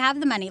 Like if we have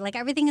the money, like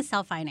everything is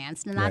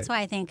self-financed. And that's why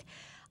I think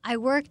I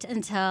worked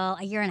until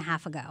a year and a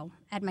half ago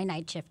at my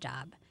night shift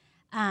job.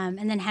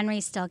 And then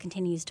Henry still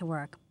continues to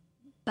work.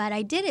 But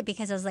I did it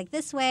because I was like,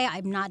 this way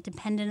I'm not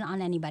dependent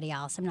on anybody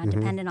else. I'm not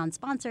dependent on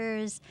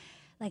sponsors.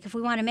 Like if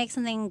we want to make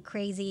something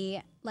crazy,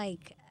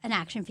 like an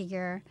action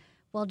figure,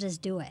 we'll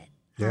just do it.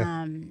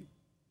 Yeah.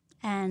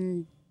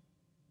 And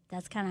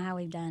that's kind of how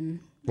we've done.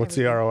 What's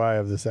the ROI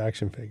of this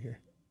action figure?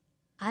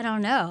 I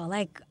don't know.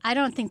 Like, I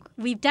don't think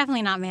we've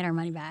definitely not made our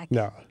money back.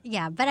 No.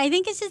 Yeah, but I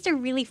think it's just a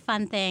really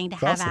fun thing to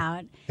have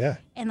out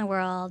in the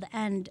world,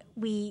 and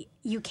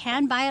you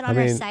can buy it on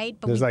our site,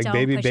 but we don't push it. There's like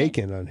baby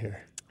bacon on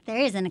here. There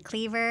is, and a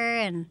cleaver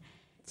and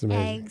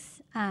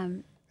eggs.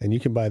 And you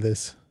can buy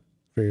this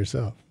for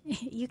yourself.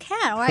 You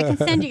can, or I can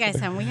send you guys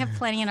some. We have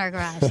plenty in our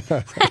garage.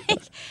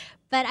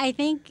 But I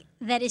think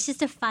that it's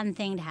just a fun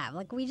thing to have.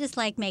 Like, we just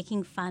like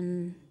making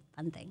fun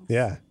things.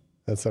 Yeah,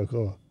 that's so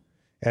cool.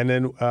 And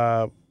then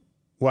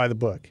why the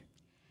book?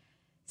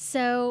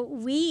 So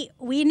we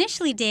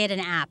initially did an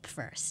app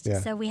first. Yeah.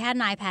 So we had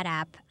an iPad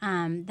app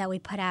that we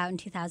put out in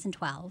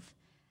 2012.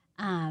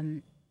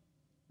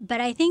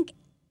 But I think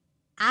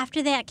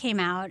after that came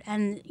out,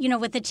 and,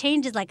 with the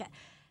changes, like,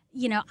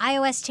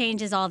 iOS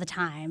changes all the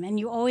time, and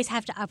you always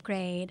have to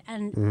upgrade.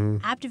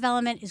 And app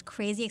development is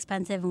crazy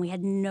expensive, and we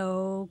had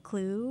no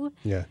clue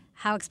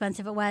how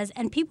expensive it was.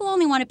 And people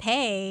only want to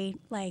pay,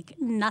 like,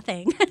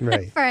 nothing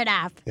for an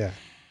app. Yeah.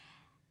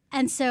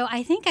 And so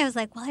I think I was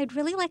like, well, I'd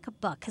really like a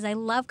book because I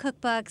love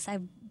cookbooks.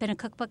 I've been a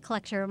cookbook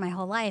collector my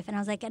whole life. And I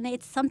was like, and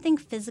it's something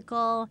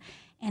physical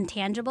and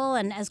tangible.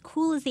 And as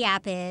cool as the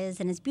app is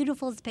and as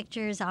beautiful as the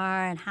pictures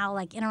are and how,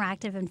 like,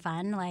 interactive and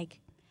fun, like,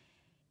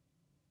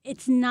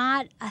 it's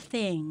not a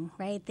thing,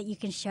 right, that you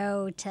can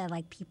show to,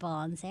 like, people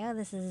and say, oh,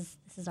 this is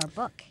our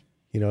book.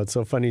 It's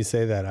so funny you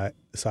say that.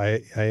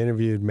 I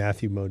interviewed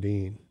Matthew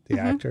Modine, the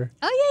actor.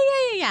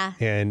 Oh, yeah.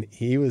 And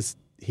he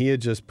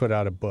had just put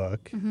out a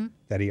book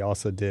that he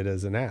also did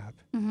as an app.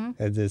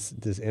 Had this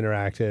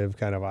interactive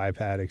kind of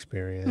iPad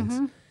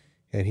experience.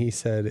 And he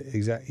said,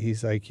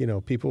 he's like,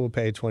 people will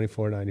pay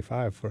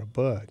 $24.95 for a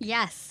book.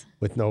 Yes.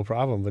 With no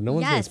problem, but no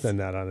one's going to spend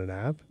that on an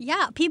app.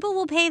 Yeah, people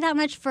will pay that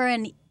much for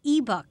an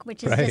ebook,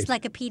 which is just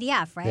like a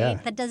PDF, right? Yeah.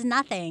 That does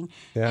nothing.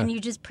 Yeah. And you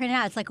just print it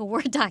out. It's like a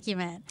Word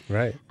document.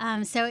 Right.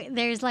 So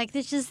there's like,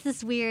 there's just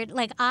this weird,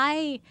 like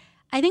I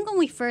think when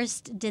we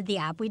first did the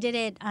app, we did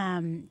it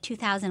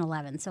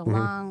 2011, so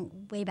long,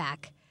 way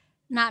back.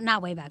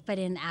 Not way back, but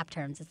in app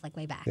terms, it's like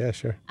way back. Yeah,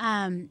 sure.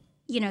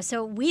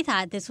 So we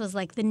thought this was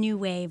like the new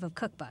wave of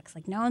cookbooks.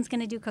 Like no one's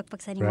going to do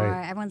cookbooks anymore.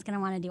 Right. Everyone's going to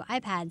want to do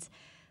iPads.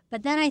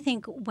 But then I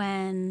think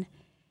when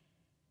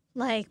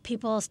like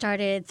people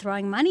started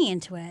throwing money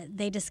into it,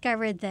 they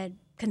discovered that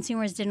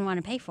consumers didn't want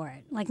to pay for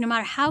it. Like no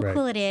matter how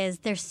cool it is,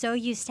 they're so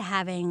used to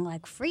having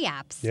like free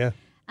apps. Yeah.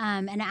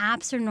 And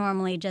apps are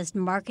normally just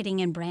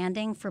marketing and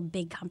branding for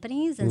big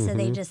companies. And so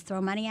they just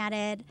throw money at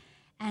it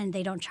and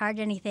they don't charge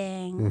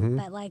anything.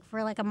 But like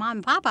for like a mom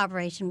and pop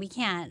operation, we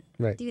can't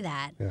do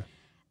that. Yeah.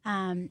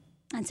 And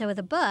so with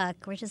a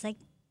book, we're just like,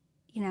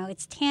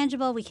 it's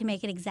tangible. We can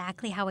make it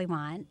exactly how we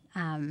want.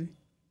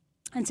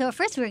 And so at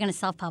first we were going to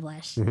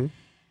self-publish.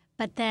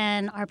 But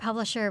then our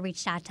publisher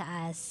reached out to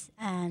us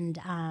and,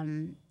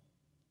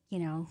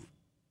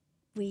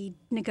 we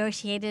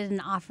negotiated an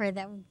offer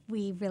that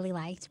we really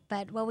liked.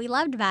 But what we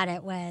loved about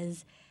it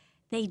was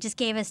they just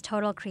gave us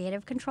total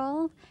creative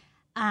control.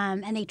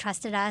 And they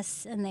trusted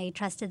us and they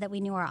trusted that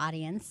we knew our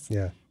audience.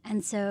 Yeah.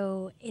 And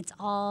so it's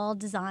all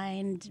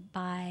designed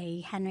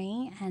by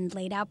Henry and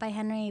laid out by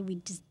Henry. We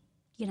just,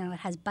 it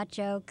has butt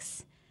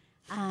jokes.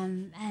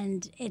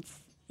 And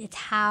it's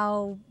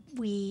how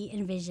we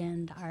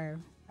envisioned our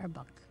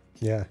book.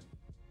 Yeah.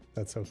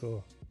 That's so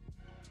cool.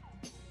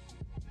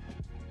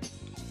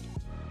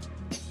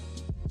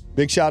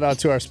 Big shout out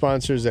to our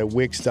sponsors at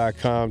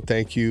Wix.com.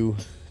 Thank you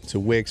to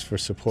Wix for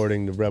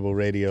supporting the Rebel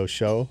Radio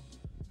show.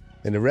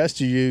 And the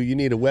rest of you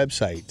need a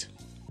website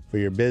for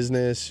your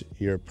business,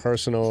 your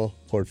personal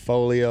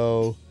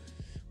portfolio,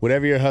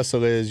 whatever your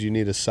hustle is, you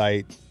need a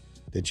site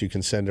that you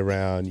can send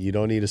around. You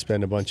don't need to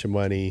spend a bunch of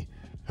money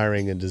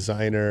hiring a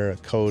designer, a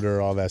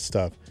coder, all that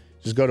stuff.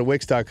 Just go to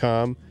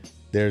Wix.com.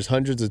 There's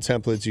hundreds of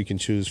templates you can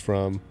choose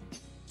from.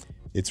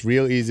 It's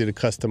real easy to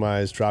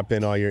customize, drop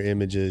in all your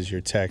images,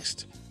 your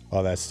text,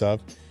 all that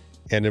stuff.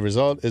 And the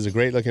result is a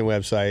great looking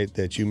website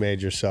that you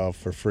made yourself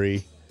for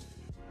free,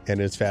 and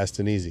it's fast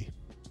and easy.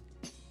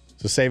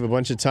 So save a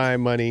bunch of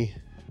time, money,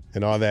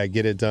 and all that.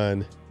 Get it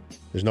done.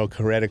 There's no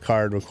credit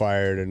card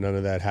required or none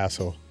of that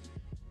hassle.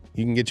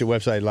 You can get your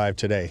website live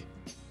today.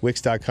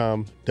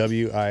 Wix.com,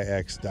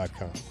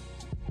 Wix.com.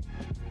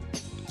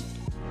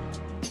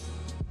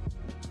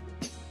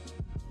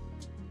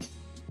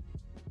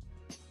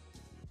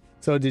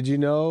 So did you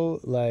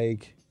know,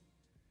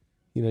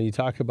 you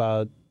talk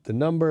about the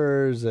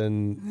numbers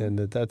and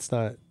that's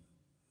not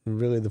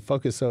really the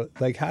focus. So,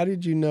 how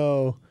did you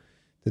know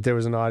that there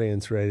was an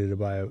audience ready to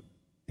buy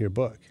your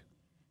book?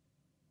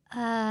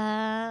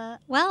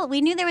 Well,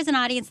 we knew there was an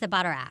audience that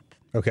bought our app.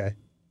 Okay.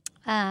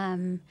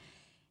 And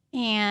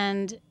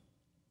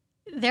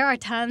there are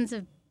tons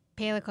of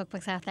paleo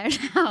cookbooks out there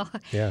now.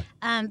 Yeah.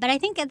 But I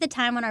think at the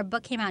time when our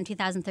book came out in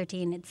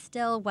 2013, it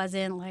still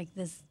wasn't like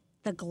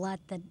the glut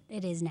that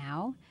it is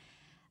now.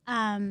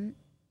 And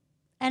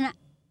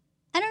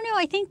I don't know.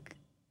 I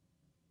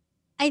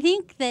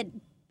think that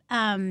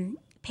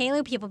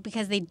paleo people,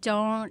 because they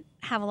don't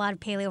have a lot of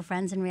paleo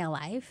friends in real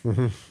life,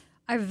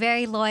 are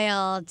very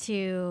loyal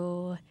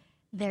to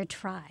their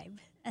tribe.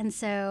 And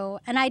so,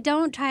 and I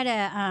don't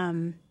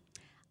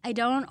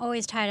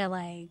always try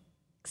to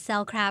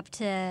sell crap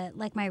to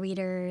my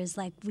readers.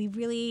 We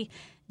really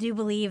do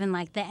believe in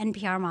the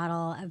NPR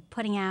model of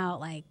putting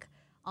out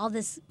all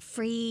this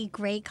free,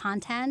 great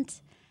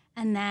content.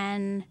 And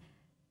then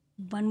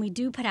when we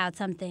do put out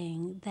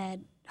something that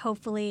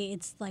hopefully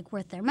it's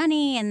worth their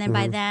money, and then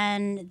by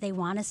then they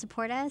want to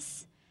support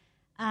us.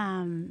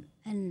 And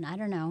I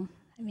don't know.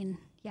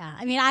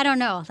 I don't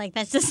know.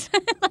 That's just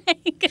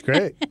It's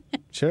great.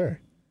 Sure.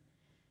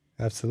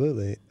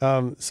 Absolutely.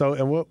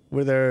 So what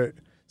were there?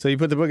 So you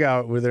put the book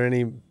out. Were there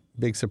any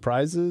big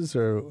surprises,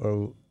 or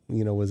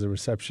was the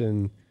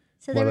reception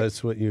more or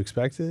less what you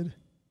expected?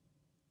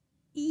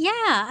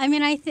 Yeah. I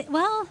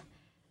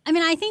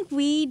think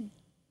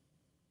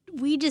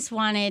we just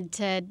wanted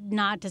to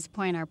not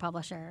disappoint our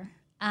publisher.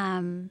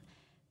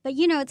 But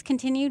it's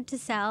continued to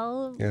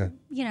sell.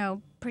 Yeah.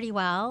 Pretty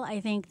well. I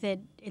think that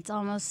it's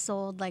almost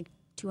sold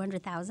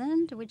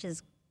 200,000, which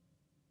is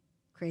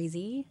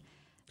crazy.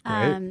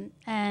 Great.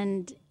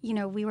 And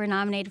we were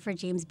nominated for a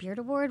James Beard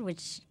Award,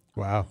 which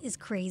is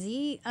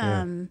crazy.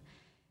 And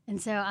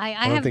so I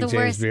have think the James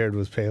worst. Beard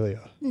was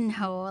paleo.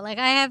 No,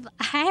 I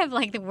have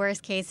the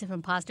worst case of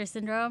imposter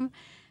syndrome.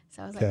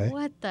 So I was like,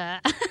 what the?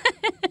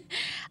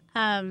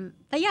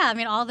 But yeah,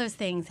 all those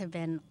things have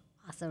been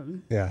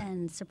awesome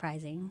and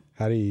surprising.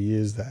 How do you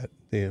use that,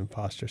 the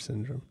imposter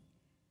syndrome?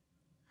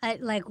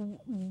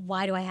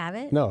 Why do I have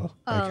it? No.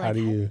 How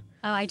do you?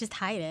 Oh, I just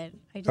hide it.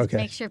 I just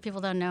make sure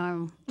people don't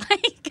know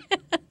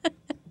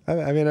I'm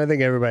I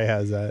think everybody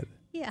has that.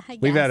 Yeah, I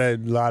guess. We've had a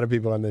lot of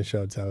people on this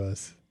show tell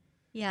us.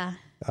 Yeah.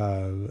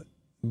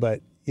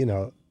 But, you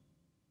know,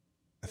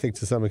 I think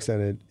to some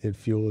extent it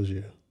fuels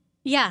you.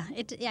 Yeah,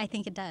 I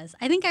think it does.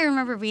 I think I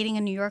remember reading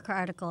a New Yorker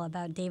article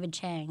about David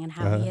Chang and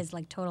how he has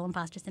like total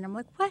imposter syndrome. I'm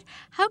like, what?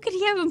 How could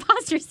he have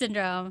imposter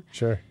syndrome?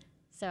 Sure.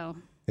 So,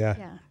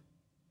 yeah.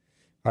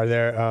 Are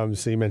there,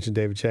 so you mentioned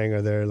David Chang,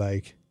 are there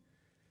like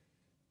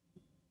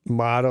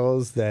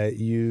models that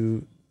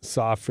you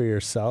saw for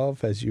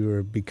yourself as you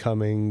were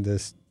becoming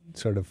this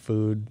sort of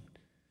food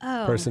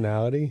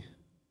personality?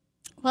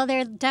 Well,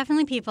 there are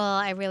definitely people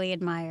I really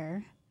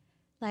admire.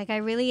 Like, I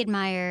really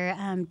admire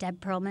Deb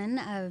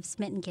Perlman of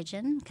Smitten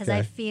Kitchen because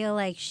I feel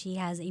like she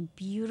has a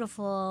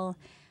beautiful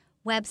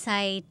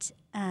website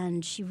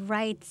and she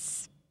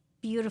writes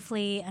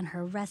beautifully and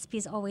her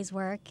recipes always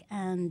work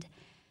and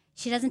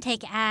she doesn't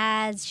take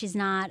ads. She's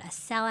not a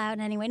sellout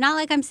in any way. Not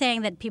like I'm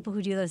saying that people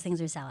who do those things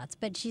are sellouts,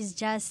 but she's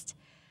just,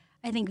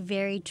 I think,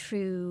 very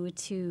true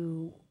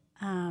to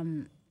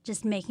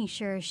just making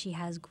sure she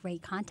has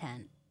great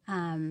content.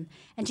 And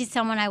she's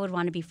someone I would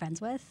want to be friends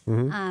with.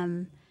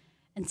 Mm-hmm.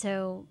 And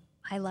so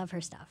I love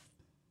her stuff.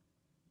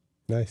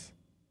 Nice.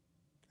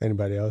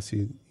 Anybody else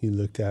you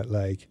looked at,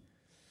 like,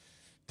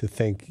 to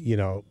think, you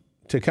know,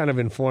 to kind of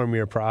inform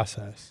your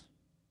process?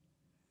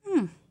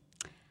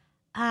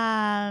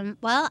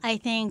 Well, I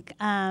think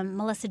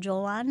Melissa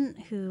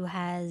Jolwan, who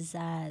has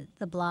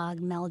the blog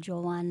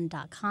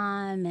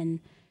meljolwan.com, and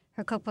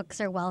her cookbooks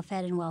are well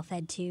fed and well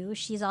fed too.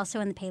 She's also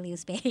in the paleo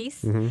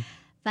space. Mm-hmm.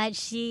 But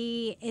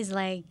she is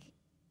like,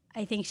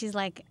 I think she's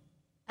like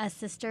a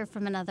sister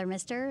from another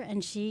mister,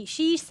 and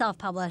she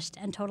self-published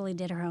and totally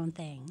did her own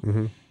thing.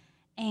 Mm-hmm.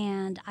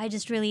 And I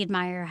just really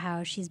admire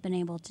how she's been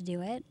able to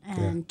do it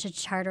and to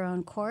chart her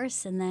own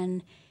course. And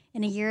then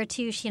in a year or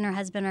two, she and her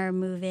husband are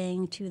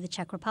moving to the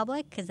Czech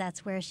Republic because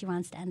that's where she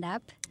wants to end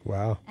up.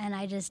 Wow. And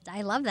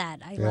I love that.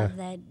 I love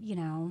that, you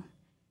know,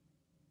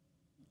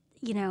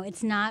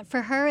 it's not,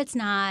 for her, it's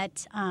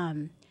not,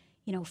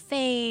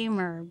 fame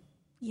or,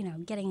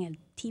 getting a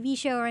TV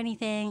show or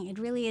anything. It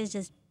really is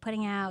just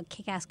putting out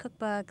kick-ass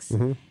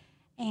cookbooks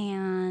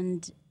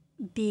and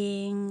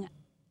being,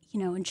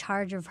 in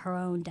charge of her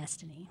own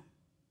destiny.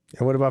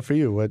 And what about for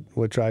you?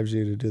 What drives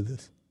you to do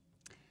this?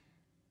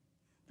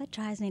 What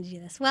drives me to do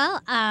this?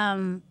 Well,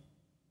 I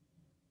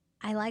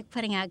like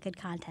putting out good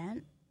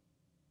content.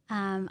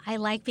 I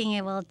like being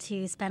able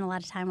to spend a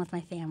lot of time with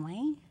my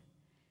family.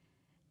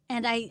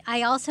 And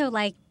I also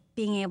like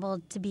being able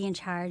to be in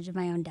charge of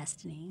my own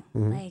destiny.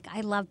 Mm-hmm. Like,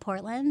 I love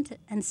Portland,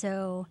 and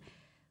so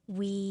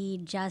we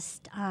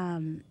just,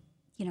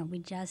 we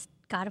just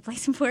got a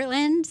place in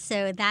Portland.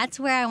 So that's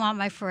where I want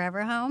my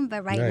forever home.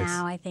 But right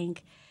now, I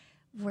think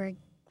we're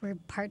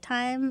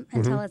part-time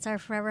until it's our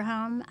forever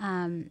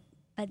home.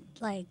 But,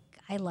 like,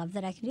 I love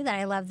that I can do that.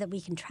 I love that we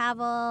can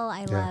travel.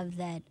 I love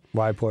that.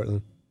 Why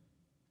Portland?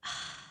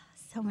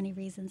 So many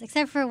reasons,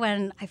 except for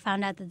when I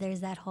found out that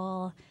there's that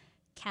whole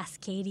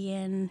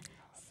Cascadian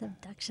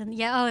subduction.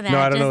 Yeah, that. No,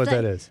 I don't know what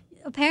that is.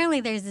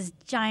 Apparently, there's this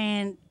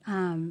giant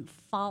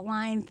fault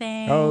line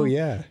thing. Oh,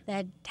 yeah.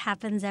 That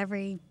happens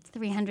every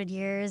 300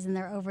 years, and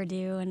they're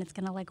overdue, and it's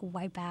going to, like,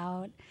 wipe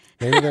out.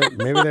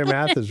 Maybe their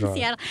math is wrong.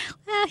 Seattle.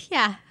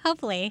 Yeah,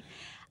 hopefully.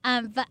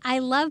 But I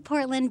love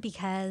Portland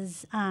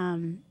because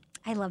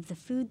I love the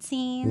food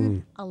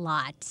scene a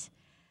lot.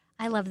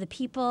 I love the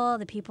people.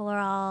 The people are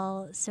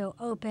all so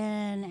open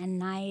and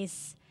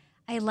nice.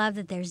 I love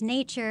that there's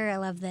nature. I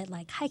love that,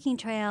 like, hiking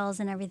trails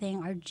and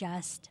everything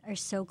are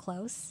so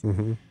close.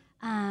 Mm-hmm.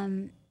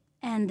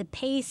 And the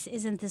pace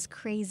isn't this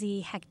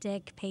crazy,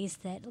 hectic pace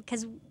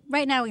because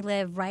right now we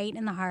live right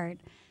in the heart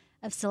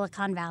of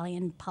Silicon Valley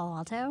and Palo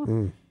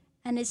Alto.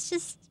 And it's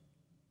just,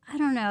 I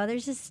don't know,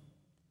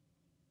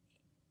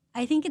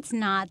 I think it's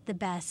not the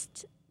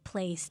best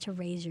place to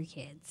raise your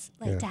kids,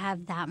 to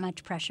have that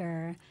much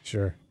pressure.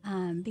 Sure.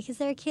 Because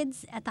there are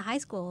kids at the high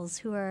schools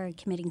who are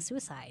committing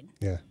suicide.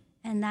 Yeah.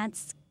 And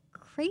that's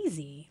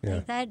crazy. Yeah.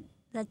 Like that,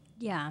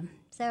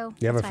 So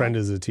you have a friend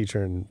who's a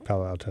teacher in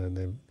Palo Alto,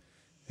 and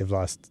they've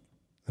lost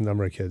a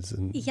number of kids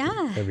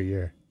every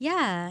year.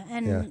 Yeah.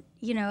 And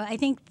I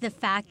think the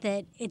fact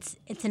that it's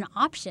an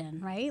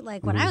option, right?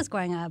 Like when I was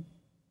growing up,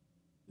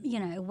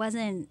 it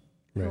wasn't.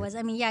 Right. It was.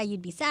 I mean,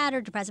 you'd be sad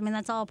or depressed. I mean,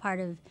 that's all part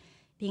of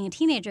being a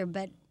teenager.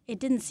 But it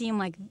didn't seem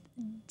like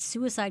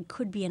suicide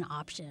could be an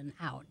option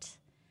out.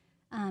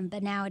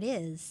 But now it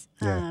is.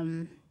 Yeah.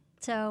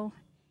 So,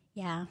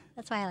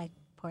 that's why I like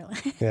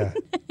Portland. Yeah.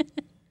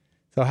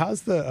 So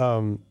how's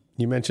the?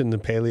 You mentioned the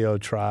paleo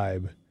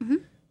tribe. Mm-hmm.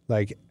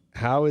 Like,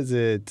 how is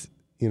it?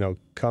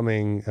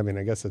 Coming. I mean,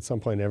 I guess at some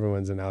point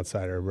everyone's an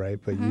outsider, right?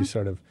 But you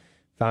sort of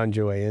found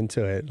your way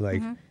into it.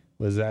 Like.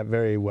 Was that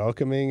very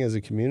welcoming as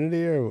a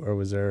community, or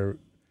was there?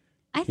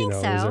 I think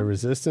so. Was there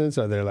resistance?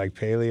 Are there like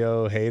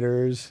paleo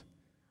haters?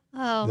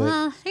 Oh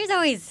well, there's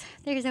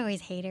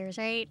always haters,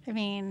 right? I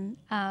mean,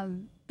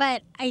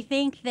 but I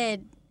think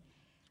that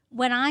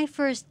when I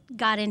first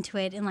got into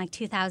it in like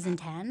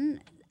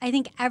 2010, I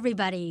think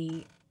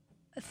everybody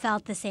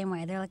felt the same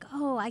way. They're like,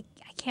 oh, I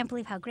can't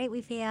believe how great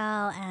we feel,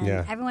 and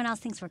everyone else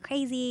thinks we're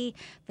crazy,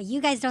 but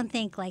you guys don't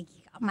think, like,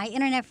 my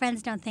internet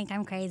friends don't think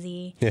I'm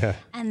crazy. Yeah.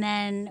 And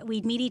then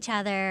we'd meet each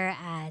other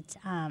at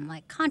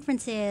like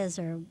conferences,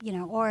 or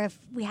or if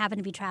we happen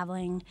to be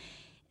traveling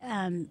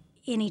in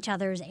each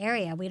other's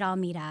area, we'd all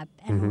meet up,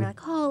 and we're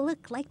like, oh,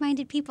 look,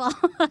 like-minded people.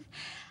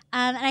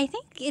 And I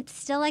think it's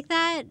still like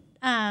that.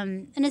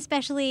 And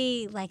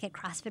especially like at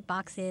CrossFit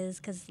boxes,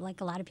 because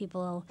like a lot of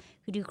people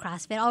who do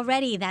CrossFit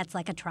already, that's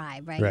like a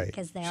tribe, right?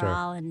 Because they're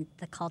all in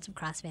the cult of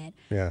CrossFit.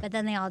 Yeah. But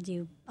then a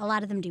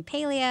lot of them do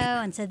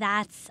paleo, and so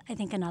that's, I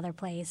think, another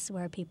place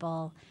where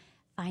people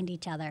find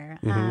each other.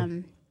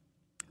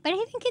 But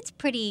I think it's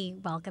pretty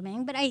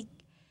welcoming. But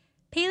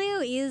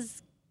paleo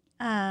is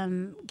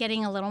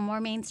getting a little more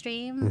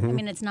mainstream. I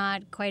mean, it's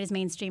not quite as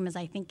mainstream as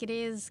I think it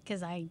is,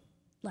 because I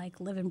like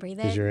live and breathe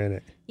it. Because you're in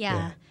it.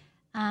 Yeah.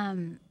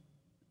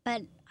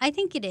 But I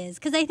think it is,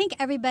 because I think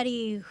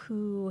everybody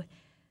who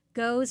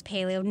goes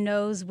paleo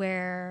knows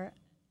where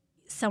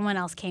someone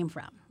else came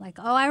from. Like,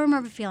 oh, I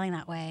remember feeling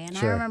that way, and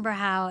I remember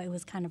how it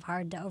was kind of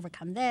hard to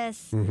overcome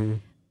this,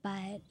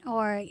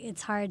 or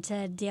it's hard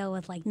to deal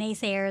with like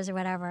naysayers or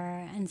whatever.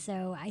 And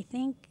so I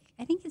think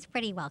it's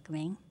pretty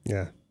welcoming.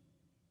 Yeah.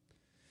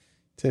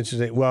 It's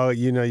interesting. Well,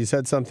 you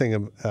said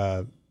something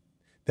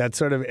that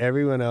sort of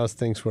everyone else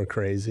thinks we're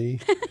crazy.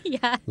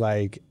 Yeah.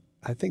 Like,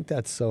 I think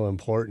that's so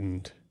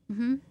important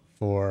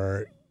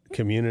for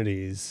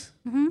communities,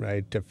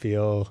 right? To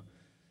feel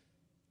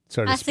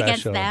sort of us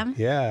special. Against them.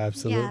 Yeah,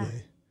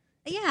 absolutely.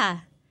 Yeah.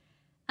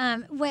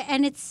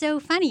 And it's so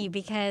funny,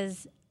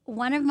 because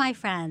one of my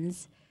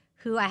friends,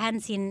 who I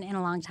hadn't seen in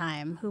a long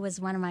time, who was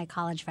one of my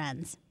college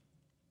friends,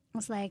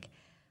 was like,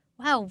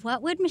 wow,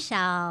 what would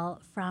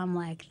Michelle from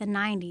like the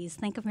 90s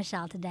think of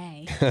Michelle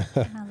today? And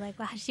I was like,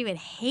 wow, she would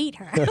hate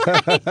her.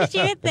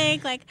 She would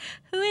think, like,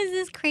 who is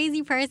this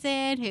crazy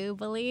person who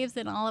believes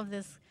in all of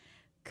this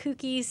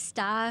kooky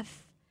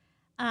stuff?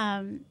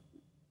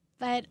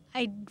 But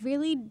I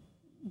really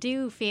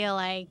do feel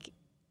like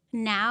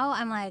now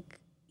I'm like,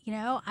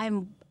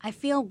 I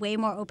feel way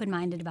more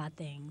open-minded about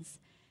things.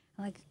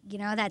 I'm like,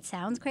 that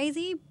sounds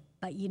crazy,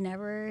 but you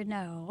never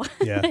know.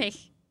 Yeah.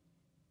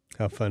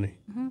 How funny.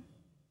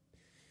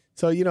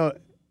 So,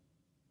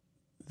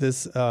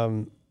 this,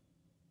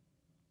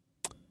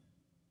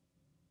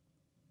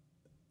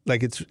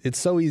 like, it's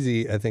so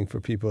easy, I think, for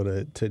people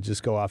to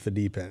just go off the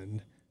deep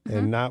end,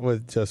 and not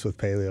just with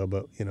paleo,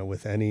 but,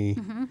 with any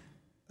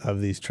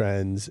of these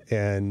trends.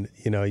 And,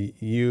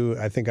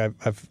 I think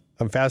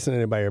I'm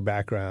fascinated by your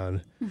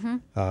background,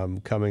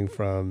 coming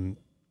from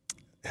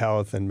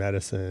health and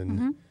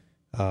medicine.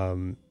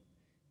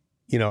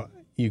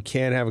 You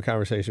can't have a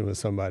conversation with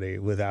somebody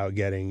without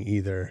getting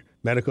either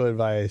medical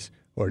advice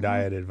or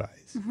diet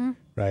advice,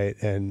 right?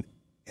 And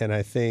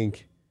I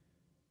think,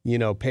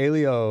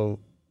 paleo,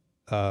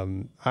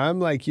 I'm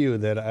like you,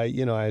 that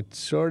I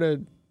sort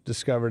of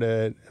discovered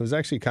it. It was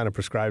actually kind of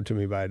prescribed to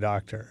me by a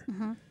doctor.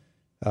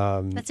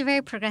 That's a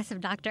very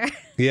progressive doctor.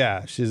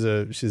 Yeah, she's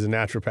a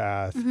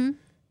naturopath,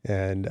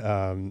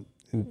 and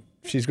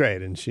she's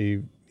great. And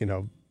she,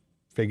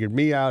 figured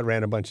me out,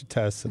 ran a bunch of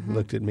tests, and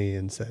looked at me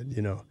and said,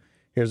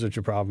 here's what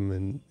your problem,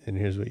 and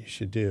here's what you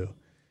should do.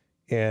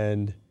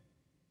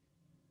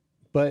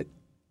 But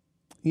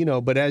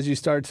as you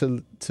start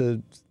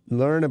to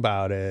learn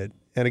about it,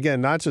 and again,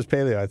 not just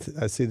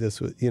paleo, I see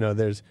this with,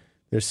 there's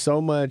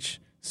so much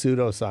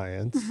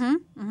pseudoscience.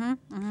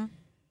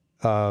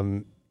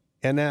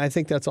 And I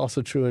think that's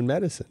also true in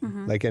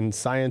medicine. Like, in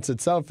science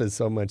itself is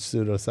so much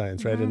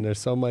pseudoscience, right? And there's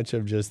so much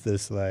of just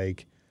this,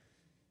 like,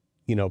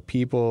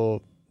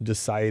 people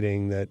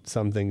deciding that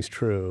something's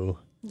true.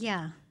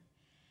 Yeah.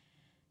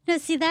 No,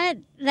 see, that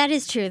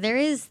is true. There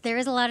is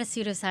a lot of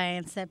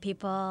pseudoscience that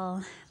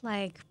people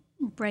like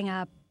bring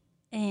up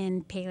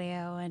in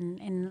paleo and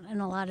in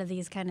a lot of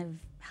these kind of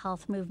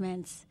health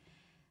movements.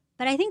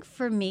 But I think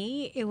for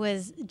me, it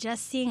was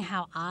just seeing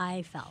how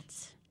I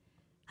felt.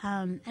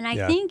 And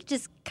I think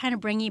just kind of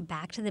bringing it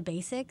back to the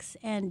basics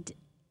and,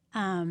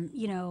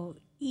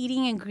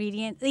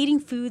 eating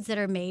foods that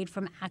are made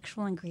from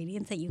actual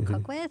ingredients that you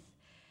cook with.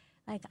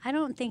 Like, I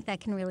don't think that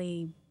can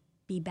really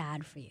be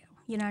bad for you.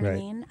 You know what I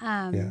mean?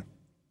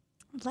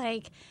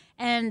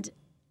 And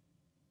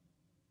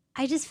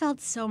I just felt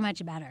so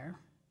much better.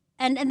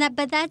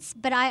 But that's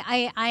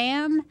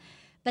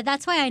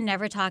why I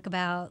never talk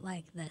about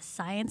like the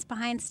science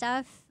behind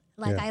stuff.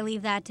 Like, I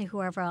leave that to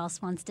whoever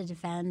else wants to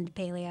defend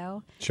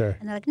paleo. Sure.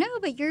 And they're like, no,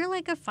 but you're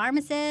like a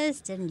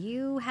pharmacist and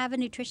you have a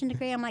nutrition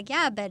degree. I'm like,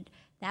 yeah, but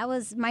that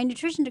was my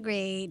nutrition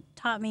degree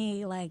taught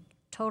me like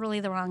totally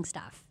the wrong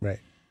stuff. Right.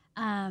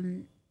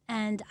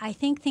 And I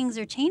think things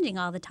are changing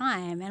all the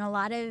time, and a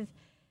lot of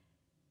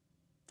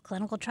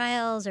clinical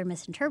trials are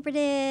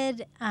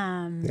misinterpreted.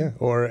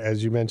 Or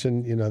as you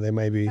mentioned, they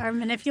may be are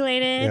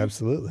manipulated. Yeah,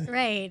 absolutely.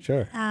 Right.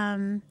 Sure.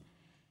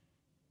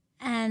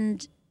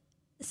 And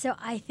so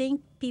I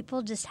think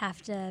people just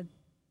have to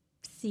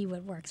see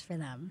what works for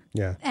them.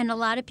 Yeah. And a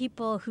lot of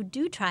people who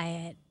do try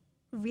it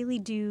really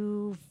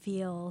do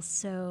feel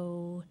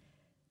so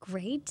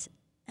great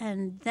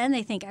and then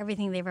they think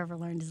everything they've ever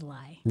learned is a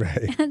lie.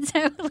 Right. And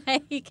so,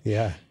 like,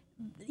 Yeah.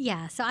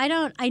 yeah. So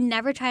I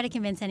never try to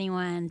convince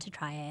anyone to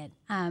try it.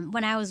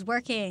 When I was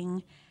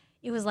working,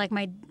 it was like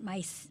my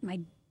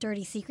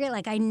dirty secret.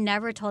 Like, I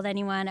never told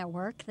anyone at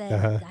work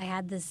that I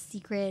had this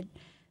secret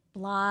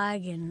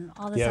blog and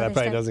all this. Yeah, other that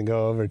probably stuff. doesn't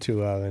go over too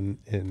well in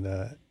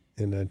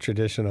a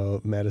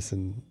traditional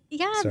medicine.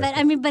 Yeah,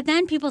 circle. but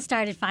then people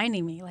started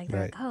finding me. Like,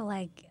 they're Right. like, oh,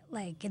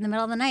 like in the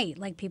middle of the night,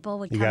 like people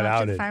would You come got up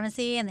to the outed.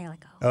 pharmacy and they're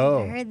like,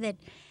 Oh. I heard that,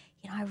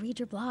 I read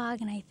your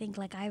blog and I think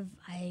like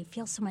I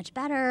feel so much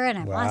better and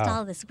I've lost Wow.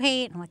 all this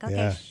weight. And I'm like, okay,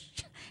 Yeah.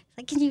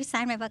 like, can you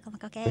sign my book? I'm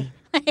like, okay.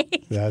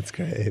 Like, That's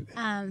great.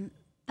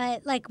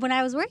 but like when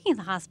I was working at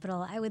the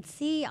hospital, I would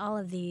see all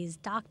of these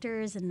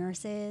doctors and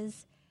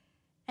nurses,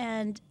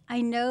 and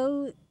I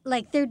know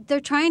like they're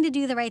trying to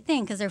do the right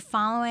thing because they're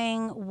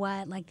following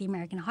what like the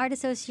American Heart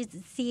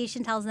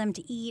Association tells them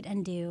to eat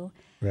and do.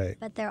 Right.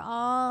 But they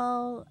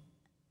all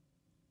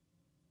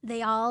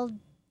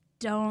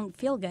don't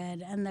feel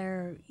good, and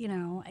they're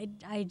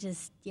I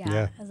just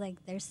Yeah. I was like,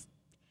 it's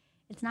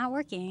not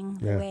working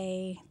the Yeah.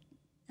 way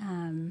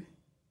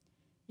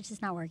it's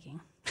just not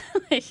working.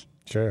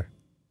 Sure.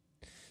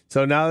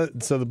 So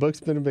the book's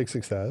been a big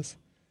success.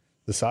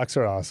 The socks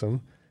are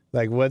awesome.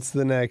 Like, what's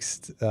the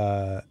next?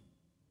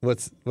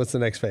 What's the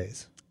next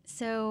phase?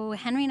 So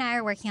Henry and I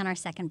are working on our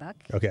second book.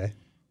 Okay.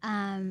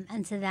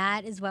 And so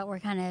that is what we're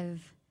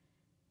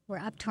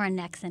up to our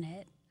necks in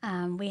it.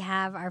 We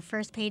have our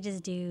first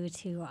pages due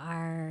to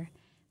our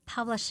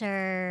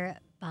publisher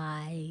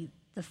by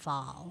the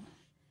fall.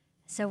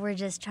 So we're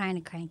just trying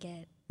to crank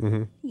it,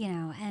 and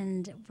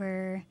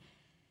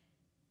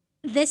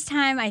this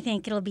time I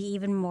think it'll be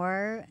even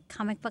more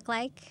comic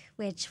book-like,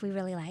 which we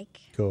really like.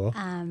 Cool.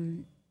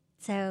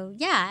 So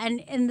yeah,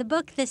 and the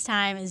book this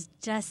time is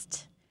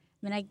just,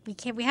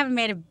 we haven't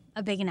made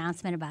a big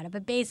announcement about it,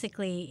 but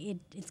basically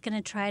it's going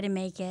to try to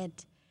make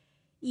it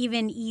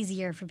even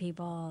easier for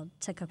people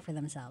to cook for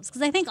themselves.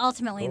 Because I think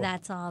ultimately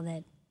that's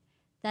the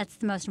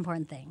most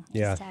important thing.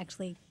 Yeah. Is to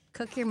actually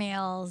cook your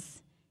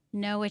meals,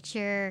 know what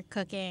you're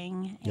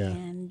cooking,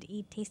 and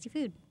eat tasty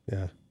food.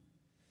 Yeah.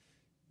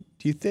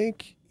 Do you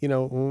think,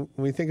 when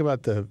we think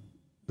about the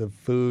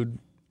food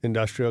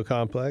industrial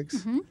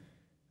complex,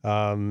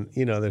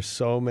 there's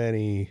so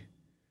many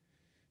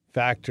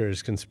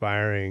factors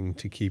conspiring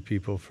to keep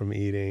people from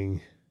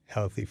eating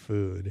healthy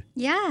food.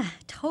 Yeah,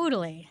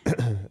 totally.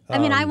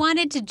 I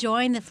wanted to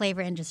join the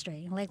flavor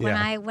industry. Like when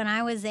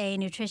I was a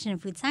nutrition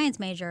and food science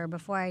major,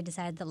 before I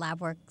decided that lab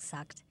work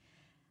sucked,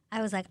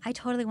 I was like, I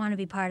totally want to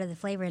be part of the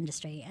flavor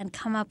industry and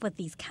come up with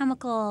these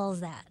chemicals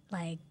that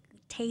like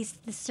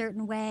taste this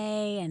certain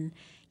way, and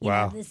you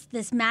know,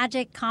 this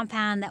magic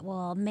compound that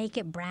will make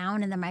it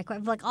brown in the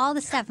microwave, like all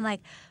this stuff. I'm like,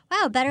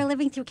 wow, better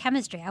living through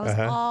chemistry. I was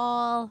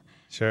all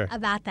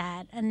about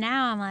that, and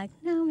now I'm like,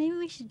 no, maybe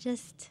we should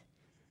just,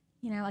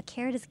 a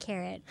carrot is a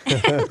carrot.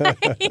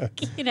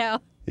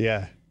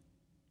 Yeah.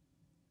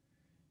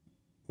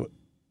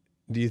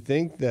 Do you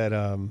think that,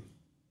 I'm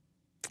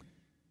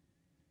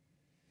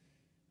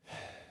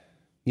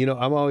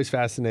always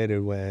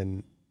fascinated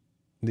when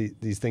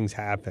these things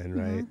happen,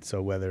 right? So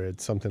whether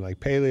it's something like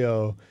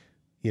paleo,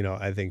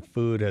 I think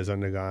food has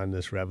undergone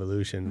this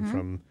revolution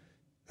from,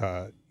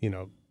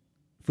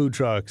 food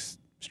trucks,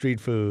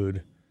 street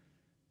food,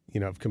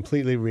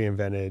 completely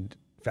reinvented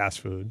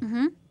fast food,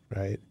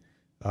 right?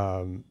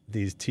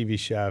 These TV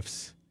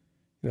chefs,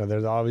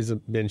 there's always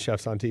been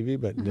chefs on TV,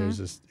 but there's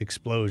this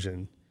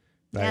explosion.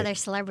 Right? Yeah, they're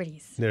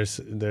celebrities. There's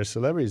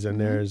celebrities,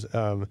 and there's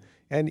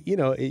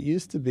it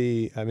used to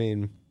be.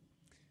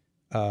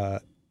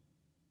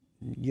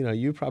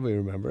 You probably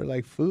remember,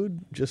 like,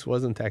 food just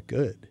wasn't that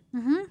good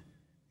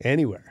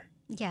anywhere.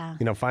 Yeah.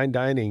 Fine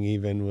dining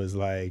even was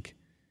like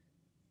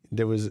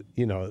there was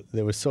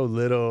so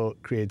little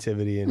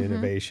creativity and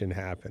innovation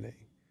happening,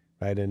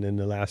 right? And in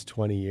the last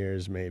 20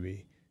 years,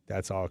 maybe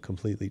that's all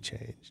completely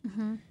changed.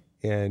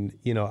 And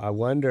I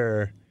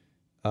wonder.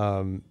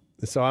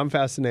 So I'm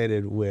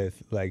fascinated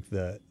with like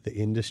the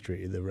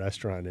industry, the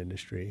restaurant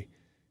industry,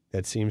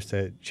 that seems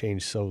to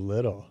change so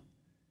little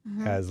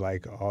as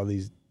like all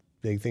these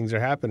big things are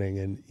happening.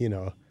 And,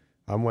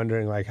 I'm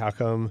wondering, like, how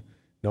come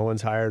no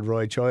one's hired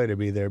Roy Choi to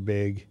be their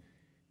big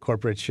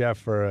corporate chef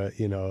for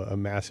a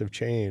massive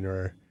chain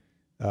or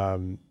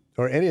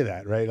any of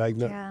that, right? Like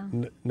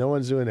no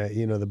one's doing it.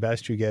 The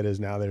best you get is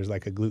now there's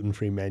like a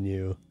gluten-free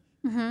menu,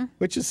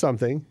 which is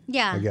something,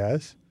 I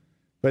guess,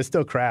 but it's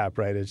still crap,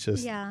 right? It's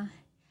just, Well,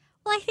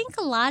 I think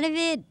a lot of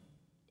it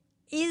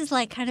is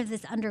like kind of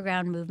this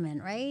underground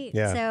movement, right?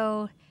 Yeah.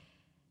 So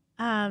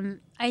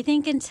I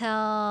think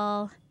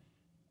until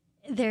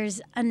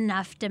there's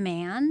enough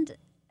demand,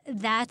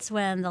 that's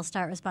when they'll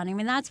start responding.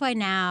 That's why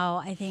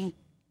now I think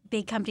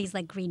big companies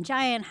like Green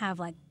Giant have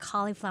like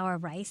cauliflower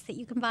rice that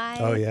you can buy.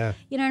 Oh, yeah.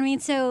 You know what I mean?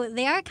 So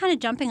they are kind of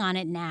jumping on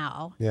it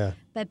now. Yeah.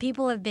 But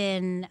people have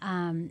been,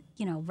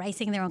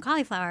 ricing their own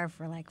cauliflower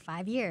for like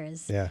 5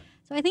 years. Yeah.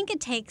 So I think it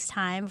takes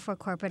time for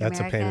corporate That's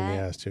America. a pain in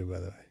the ass too, by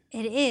the way.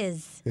 It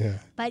is. Yeah.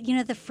 But,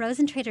 the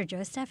frozen Trader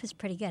Joe's stuff is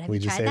pretty good. Have We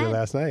you just tried ate that? it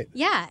last night.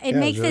 Yeah, it Yeah,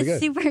 makes it was really it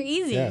good. super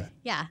easy.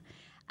 Yeah.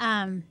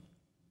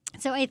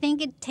 So I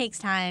think it takes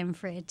time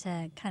for it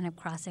to kind of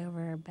cross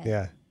over. But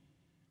Yeah.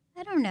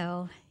 I don't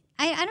know.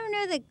 I don't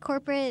know that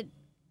corporate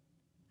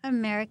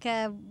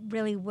America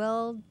really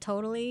will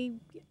totally,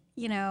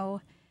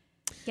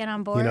 get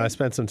on board. I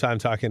spent some time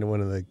talking to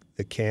one of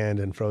the canned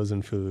and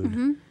frozen food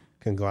Mm-hmm.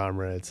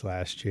 conglomerates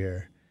last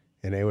year,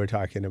 and they were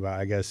talking about,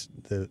 I guess,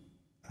 the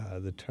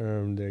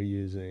term they're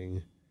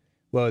using.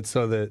 Well, it's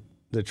so that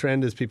the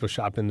trend is people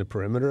shopping the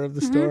perimeter of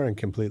the store and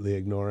completely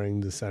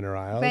ignoring the center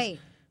aisles, Right.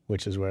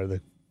 which is where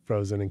the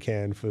frozen and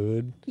canned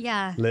food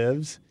Yeah.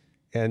 lives.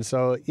 And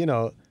so,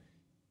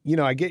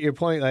 I get your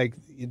point. Like,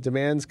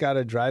 demand's got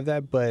to drive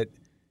that, but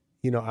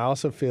I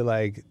also feel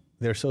like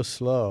they're so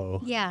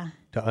slow Yeah.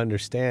 to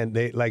understand.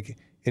 They like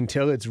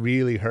until it's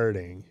really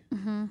hurting,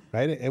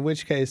 right? In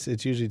which case,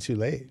 it's usually too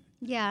late,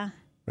 Yeah.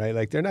 right?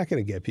 Like, they're not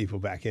going to get people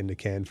back into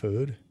canned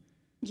food.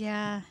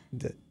 Yeah.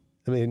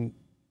 I mean,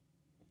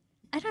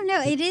 I don't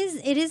know.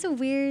 It's a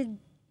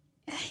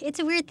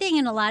weird thing,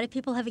 and a lot of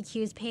people have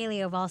accused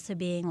paleo of also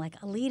being like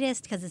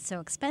elitist because it's so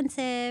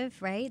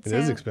expensive, right? it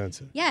is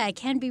expensive. Yeah, it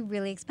can be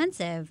really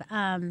expensive.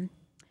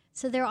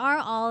 So there are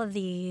all of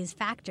these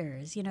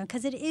factors,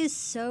 because it is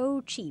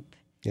so cheap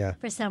Yeah,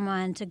 for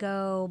someone to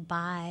go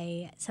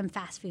buy some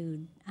fast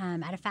food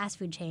at a fast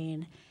food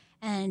chain,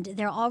 and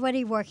they're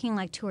already working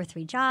like 2 or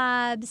 3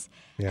 jobs,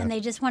 Yeah. and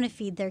they just want to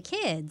feed their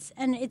kids,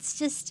 and it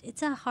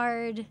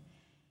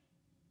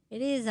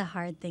is a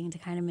hard thing to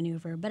kind of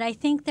maneuver. But I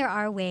think there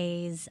are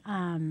ways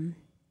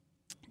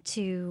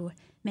to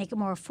make it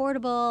more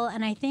affordable,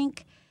 and I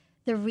think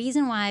the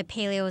reason why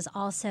paleo is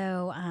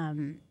also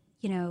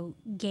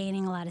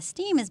gaining a lot of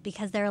steam is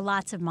because there are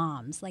lots of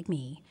moms like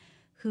me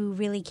who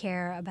really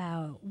care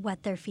about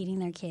what they're feeding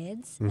their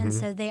kids. And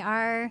so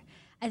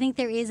I think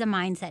there is a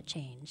mindset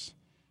change.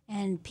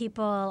 And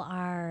people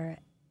are,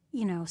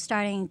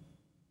 starting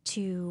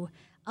to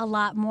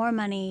allot more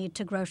money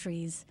to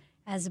groceries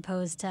as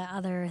opposed to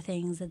other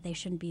things that they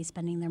shouldn't be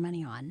spending their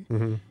money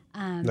on.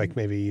 like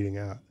maybe eating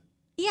out.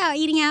 Yeah,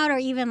 eating out, or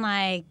even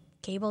like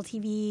cable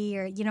TV,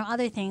 or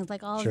other things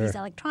like all of these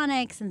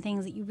electronics and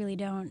things that you really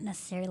don't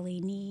necessarily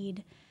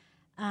need.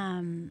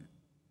 And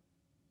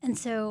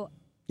so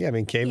Yeah, I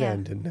mean,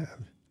 cavemen didn't have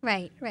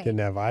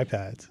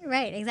iPads.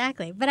 Right,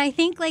 exactly. But I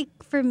think, like,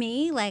 for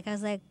me, like, I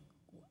was like,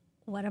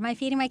 what am I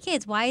feeding my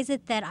kids? Why is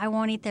it that I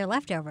won't eat their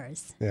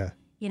leftovers? Yeah,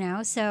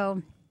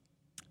 So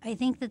I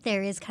think that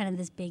there is kind of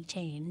this big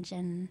change,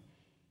 and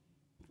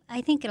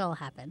I think it'll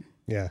happen.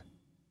 yeah.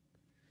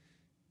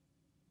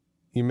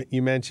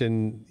 You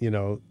mentioned,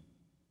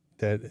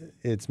 that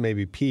it's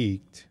maybe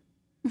peaked.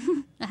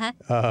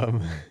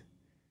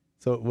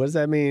 So what does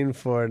that mean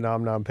for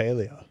Nom Nom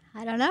Paleo?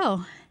 I don't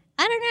know.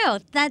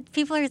 That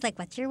people are just like,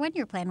 what's your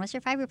 1-year plan? What's your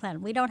 5-year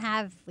plan? We don't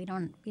know.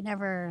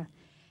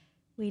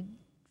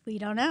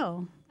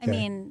 I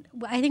mean,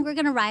 I think we're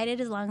going to ride it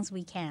as long as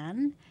we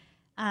can.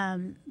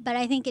 But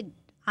I think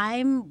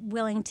I'm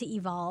willing to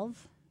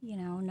evolve,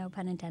 no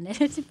pun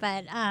intended.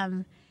 But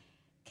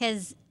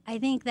because I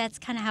think that's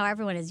kind of how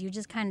everyone is. You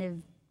just kind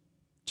of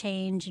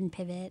change and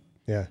pivot.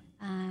 Yeah.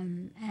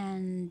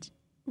 And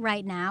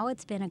right now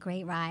it's been a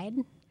great ride.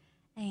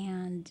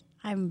 And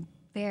I'm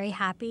very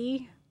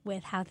happy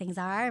with how things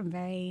are. I'm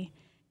very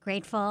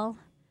grateful.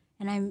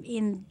 And I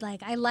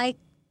like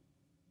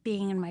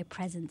being in my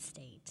present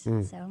state.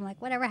 So I'm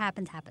like, whatever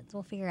happens, happens.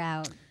 We'll figure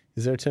out.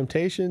 Is there a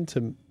temptation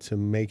to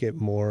make it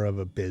more of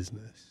a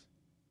business?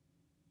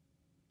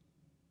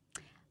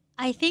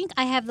 I think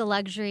I have the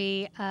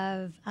luxury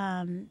of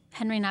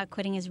Henry not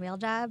quitting his real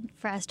job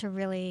for us to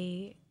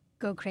really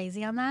go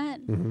crazy on that.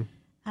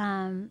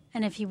 And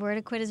if he were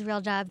to quit his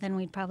real job, then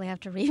we'd probably have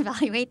to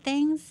reevaluate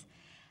things.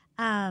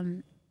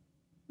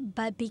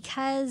 But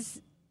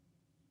because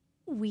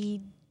well,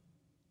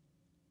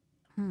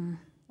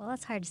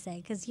 that's hard to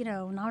say because,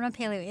 Nom Nom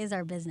Paleo is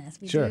our business.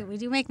 We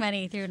do make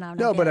money through Nom Nom Paleo.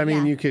 No, but I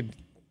mean, you could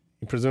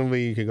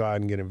go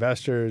out and get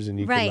investors, and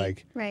you could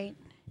right.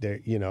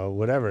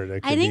 Whatever. There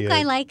could I think be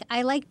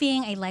I like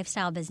being a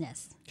lifestyle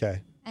business.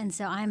 Okay. And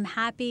so I'm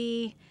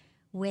happy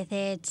with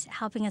it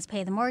helping us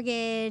pay the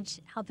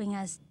mortgage, helping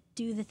us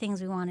do the things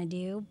we want to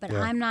do. But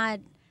my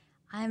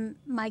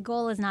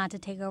goal is not to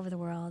take over the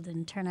world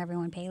and turn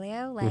everyone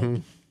paleo. Like,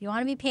 if you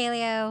want to be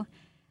paleo,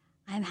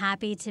 I'm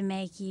happy to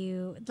make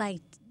you,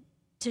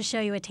 to show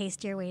you a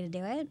tastier way to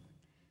do it.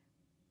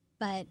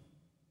 But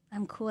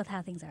I'm cool with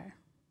how things are,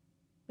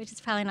 which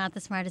is probably not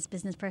the smartest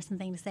business person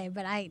thing to say,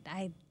 but I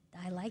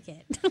like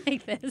it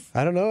like this.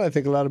 I don't know. I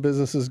think a lot of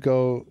businesses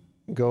go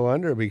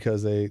under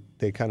because they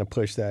kind of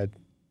push that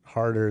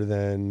harder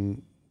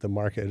than the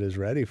market is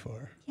ready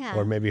for. Yeah.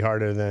 Or maybe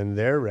harder than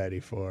they're ready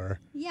for.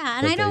 Yeah,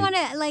 and I don't want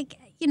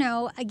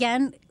to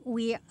again,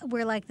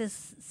 we're like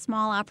this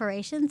small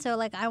operation, so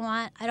I don't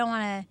want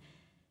to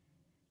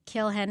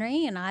kill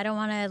Henry, and I don't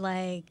want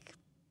to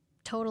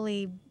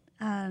totally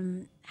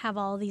have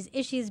all these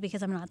issues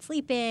because I'm not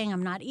sleeping,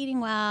 I'm not eating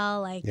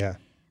well, I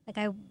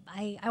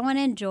want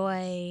to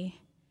enjoy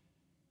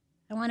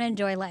I want to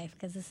enjoy life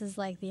because this is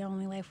like the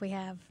only life we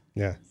have.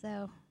 Yeah.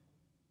 So.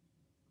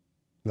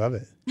 Love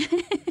it.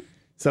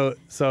 So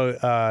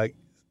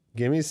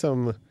give me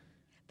some.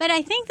 But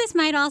I think this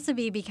might also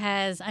be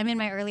because I'm in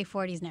my early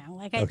 40s now.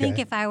 Like, I think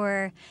if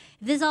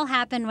this all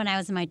happened when I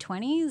was in my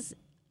 20s,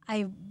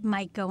 I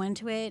might go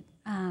into it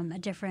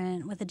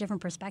with a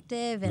different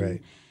perspective. And,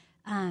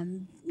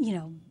 you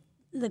know,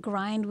 the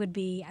grind would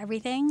be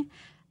everything,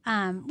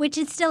 which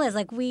it still is.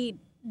 Like,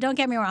 don't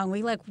get me wrong,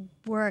 we like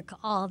work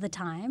all the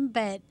time,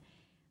 but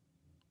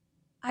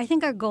I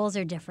think our goals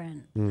are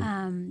different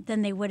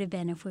than they would have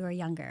been if we were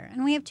younger.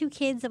 And we have 2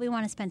 kids that we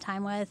want to spend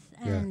time with.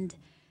 And,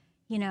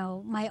 you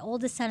know, my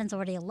oldest son is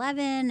already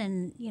 11,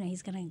 and, you know,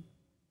 he's going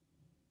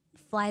to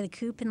fly the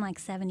coop in like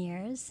 7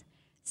 years.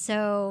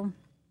 So,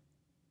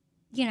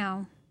 you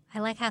know, I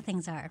like how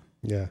things are.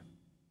 Yeah.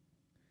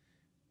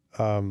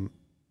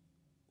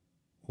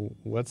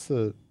 What's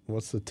the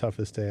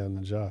toughest day on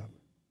the job?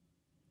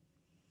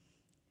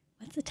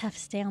 What's the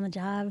toughest day on the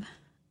job?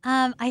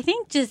 I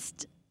think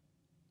just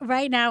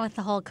right now with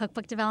the whole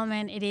cookbook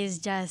development, it is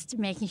just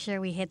making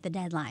sure we hit the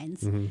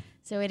deadlines. Mm-hmm.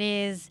 So it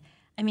is,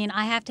 I mean,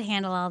 I have to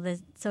handle all the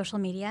social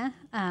media.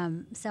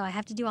 So I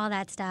have to do all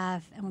that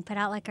stuff. And we put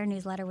out like our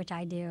newsletter, which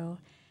I do.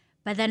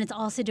 But then it's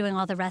also doing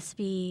all the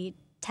recipe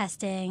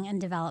testing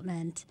and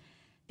development.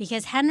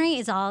 Because Henry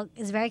is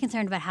very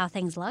concerned about how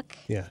things look,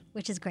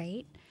 which is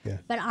great. Yeah.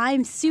 But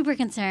I'm super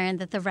concerned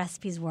that the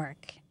recipes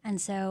work.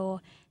 And so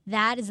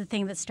that is the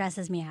thing that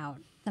stresses me out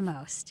the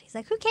most. He's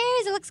like, who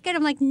cares? It looks good.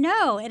 I'm like,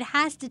 no, it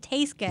has to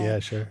taste good. Yeah,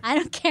 sure. I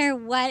don't care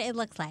what it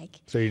looks like.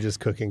 So you're just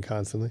cooking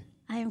constantly?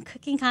 I am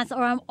cooking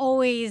constantly, or I'm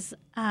always,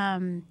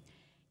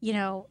 you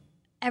know,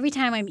 every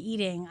time I'm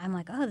eating, I'm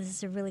like, oh, this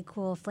is a really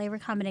cool flavor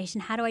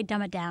combination. How do I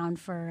dumb it down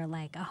for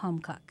like a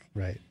home cook?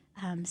 Right.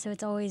 So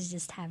it's always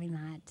just having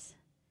that.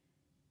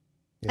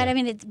 Yeah. But I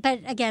mean, but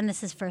again,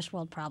 this is first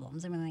world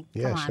problems. I mean, like,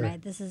 come on,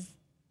 right? This is,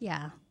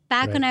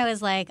 back when I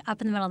was like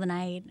up in the middle of the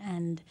night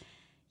and,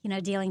 you know,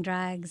 dealing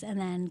drugs and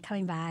then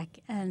coming back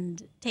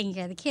and taking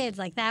care of the kids,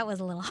 like that was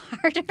a little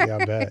harder.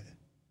 Yeah,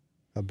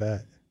 I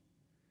bet.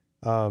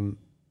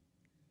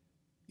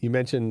 You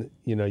mentioned,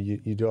 you know,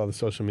 you do all the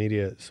social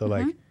media. So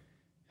like,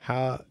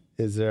 how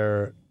is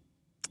there,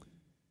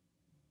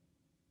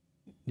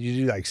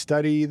 you like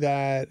study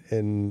that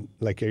and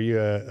like, are you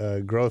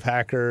a growth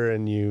hacker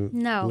and you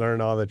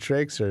learn all the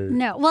tricks or?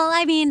 No. Well,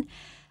 I mean,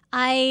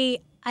 I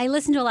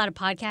listen to a lot of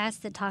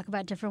podcasts that talk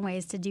about different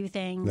ways to do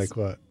things. Like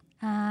what?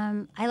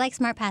 I like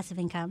Smart Passive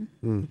Income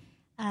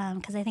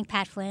because I think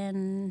Pat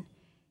Flynn,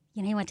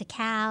 you know, he went to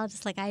Cal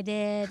just like I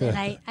did.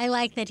 And I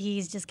like that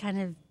he's just kind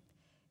of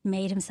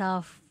made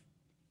himself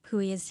who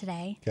he is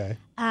today. Okay.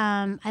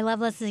 I love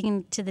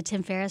listening to the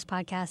Tim Ferriss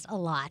podcast a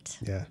lot.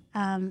 Yeah.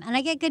 And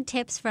I get good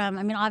tips from,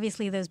 I mean,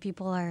 obviously those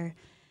people a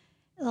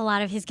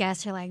lot of his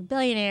guests are like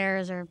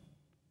billionaires or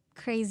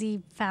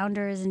crazy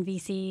founders and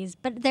VCs,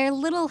 but they're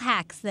little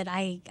hacks that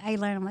I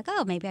learn. I'm like,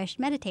 oh, maybe I should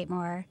meditate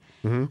more,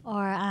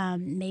 or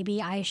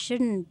maybe I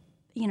shouldn't,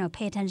 you know,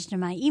 pay attention to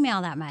my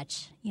email that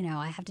much. You know,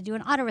 I have to do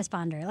an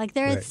autoresponder. Like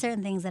there are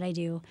certain things that I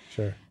do.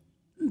 Sure.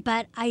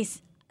 But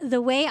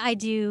the way I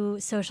do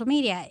social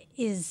media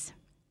is,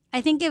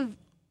 I think it's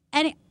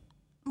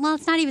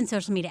not even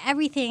social media.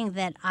 Everything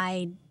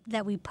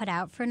that we put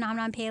out for Nom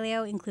Nom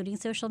Paleo, including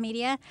social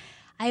media,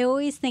 I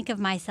always think of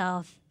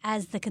myself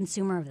as the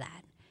consumer of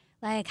that.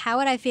 Like, how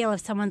would I feel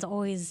if someone's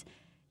always,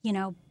 you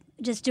know,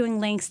 just doing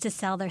links to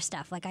sell their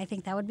stuff? Like, I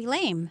think that would be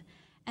lame.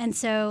 And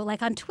so,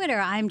 like, on Twitter,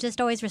 I'm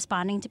just always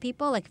responding to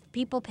people. Like, if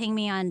people ping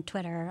me on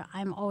Twitter,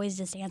 I'm always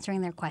just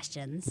answering their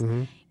questions.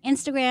 Mm-hmm.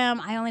 Instagram,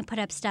 I only put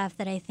up stuff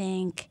that I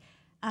think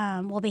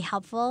will be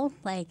helpful.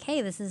 Like,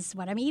 hey, this is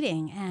what I'm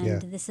eating.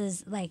 And this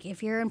is, like,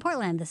 if you're in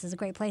Portland, this is a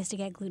great place to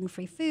get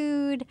gluten-free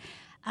food.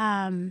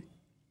 And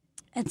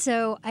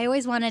so I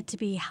always want it to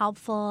be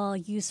helpful,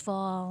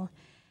 useful,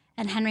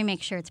 and Henry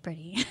makes sure it's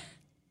pretty.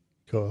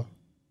 Cool.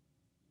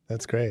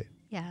 That's great.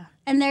 Yeah.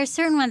 And there are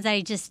certain ones that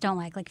I just don't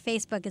like. Like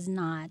Facebook is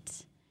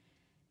not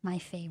my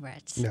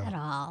favorite at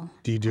all.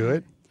 Do you do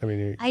it? I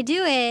mean, I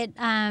do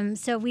it.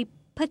 So we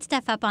put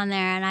stuff up on there,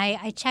 and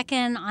I check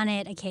in on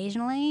it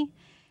occasionally.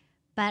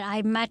 But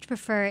I much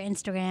prefer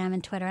Instagram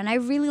and Twitter. And I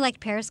really like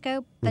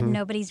Periscope, but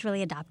nobody's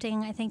really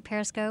adopting, I think,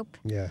 Periscope.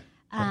 Yeah,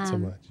 not so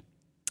much.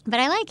 But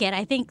I like it.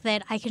 I think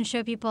that I can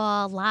show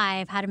people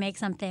live how to make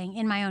something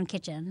in my own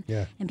kitchen.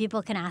 Yeah. And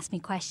people can ask me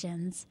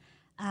questions.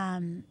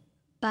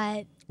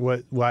 But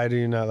why do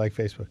you not like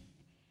Facebook?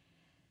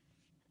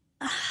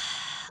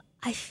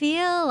 I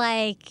feel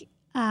like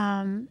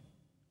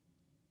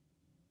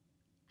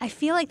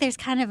there's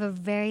kind of a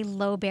very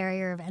low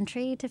barrier of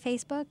entry to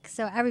Facebook.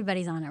 So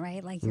everybody's on it,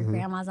 right? Like your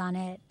grandma's on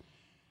it.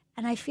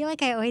 And I feel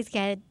like I always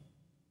get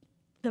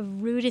the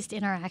rudest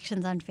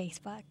interactions on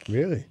Facebook.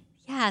 Really?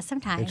 Yeah,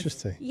 sometimes.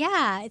 Interesting.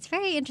 Yeah, it's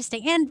very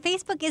interesting. And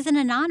Facebook isn't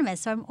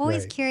anonymous, so I'm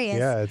always curious.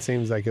 Yeah, it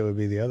seems like it would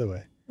be the other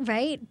way.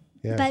 Right?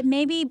 Yeah. But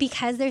maybe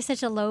because there's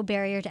such a low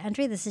barrier to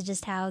entry, this is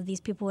just how these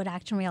people would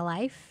act in real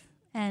life.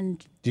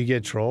 And do you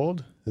get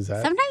trolled? Is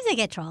that? Sometimes I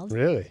get trolled.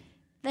 Really?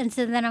 And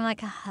so then I'm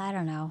like, I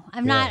don't know.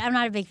 I'm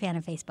not a big fan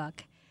of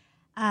Facebook.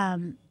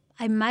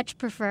 I much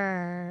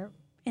prefer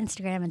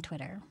Instagram and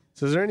Twitter.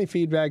 So is there any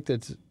feedback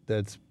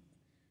that's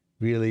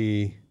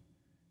really,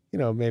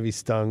 maybe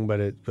stung, but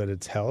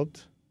it's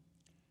helped?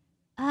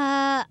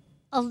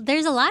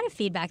 There's a lot of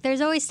feedback.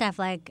 There's always stuff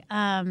like,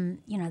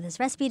 this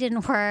recipe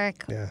didn't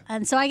work. Yeah.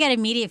 And so I get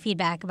immediate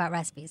feedback about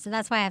recipes. So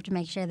that's why I have to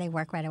make sure they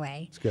work right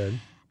away. It's good.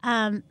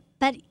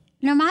 But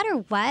no matter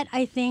what,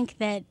 I think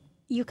that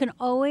you can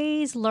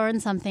always learn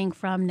something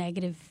from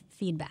negative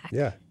feedback.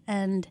 Yeah.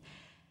 And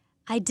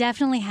I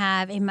definitely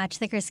have a much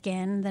thicker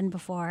skin than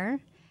before.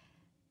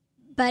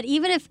 But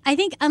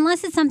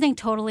unless it's something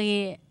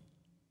totally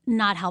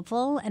not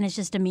helpful and it's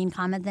just a mean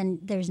comment, then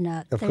there's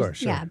no. Of course,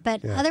 sure. Yeah.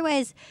 But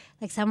otherwise,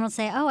 like someone will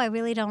say, oh, I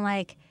really don't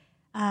like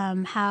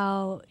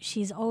how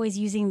she's always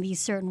using these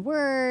certain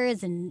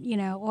words and,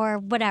 or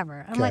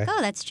whatever. I'm like,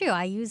 oh, that's true.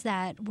 I use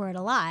that word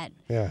a lot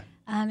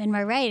in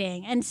my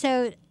writing. And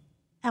so,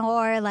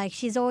 or like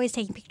she's always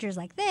taking pictures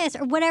like this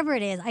or whatever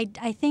it is.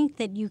 I think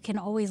that you can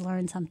always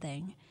learn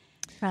something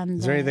from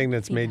Is there anything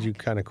that's feedback. made you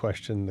kind of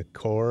question the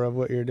core of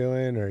what you're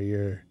doing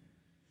or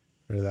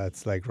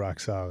that's like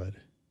rock solid?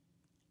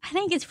 I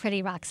think it's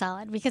pretty rock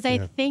solid because I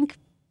think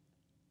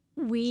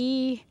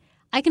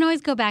I can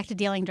always go back to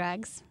dealing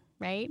drugs,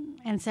 right?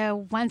 And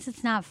so once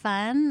it's not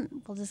fun,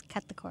 we'll just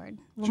cut the cord.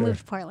 We'll move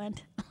to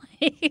Portland.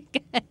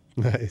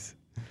 Nice.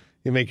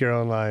 You make your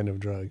own line of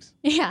drugs.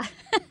 Yeah.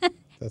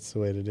 That's the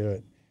way to do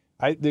it.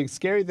 The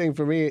scary thing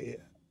for me,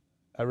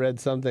 I read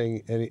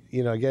something, and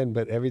again,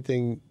 but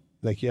everything,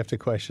 like you have to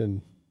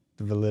question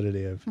the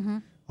validity of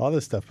all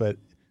this stuff. But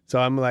so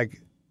I'm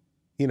like,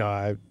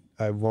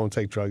 I won't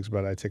take drugs,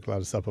 but I take a lot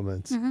of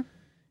supplements. Mm-hmm.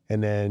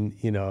 And then,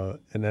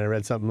 and then I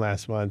read something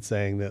last month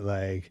saying that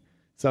like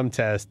some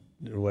test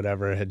or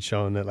whatever had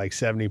shown that like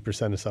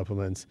 70% of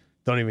supplements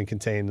don't even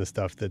contain the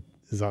stuff that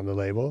is on the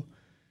label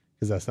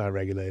because that's not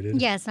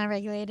regulated. Yeah, it's not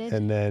regulated.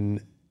 And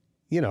then,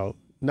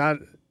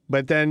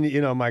 but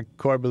then, my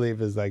core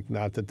belief is like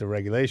not that the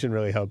regulation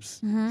really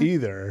helps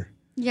either.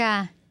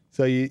 Yeah.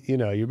 So,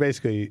 you're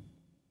basically,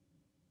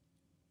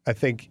 I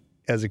think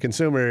as a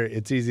consumer,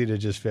 it's easy to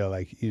just feel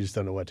like you just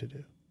don't know what to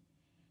do.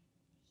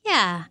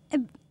 Yeah.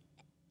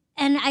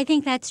 And I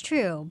think that's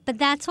true. But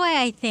that's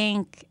why I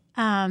think,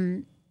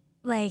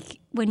 like,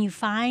 when you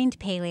find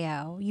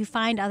paleo, you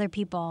find other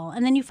people,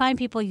 and then you find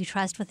people you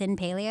trust within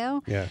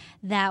paleo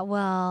that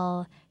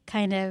will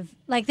kind of,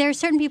 like, there are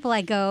certain people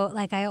I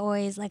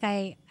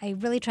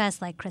really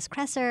trust, like Chris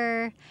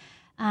Kresser.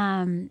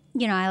 I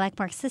like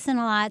Mark Sisson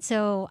a lot.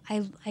 So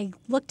I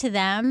look to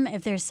them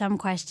if there's some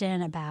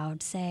question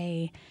about,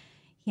 say,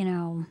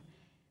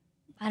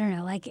 I don't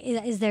know, like,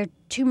 is there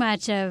too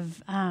much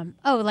of,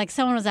 like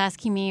someone was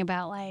asking me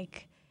about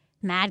like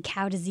mad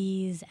cow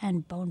disease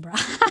and bone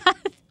broth.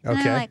 And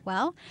I'm like,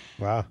 well,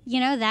 wow.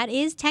 That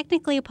is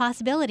technically a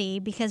possibility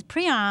because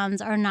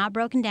prions are not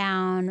broken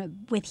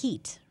down with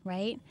heat,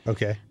 right?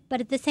 Okay. But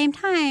at the same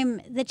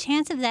time, the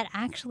chance of that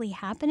actually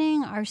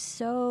happening are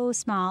so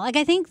small. Like,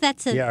 I think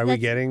that's a... Yeah, are we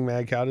getting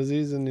mad cow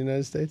disease in the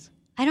United States?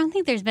 I don't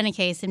think there's been a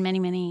case in many,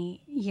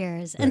 many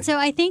years. Right. And so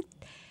I think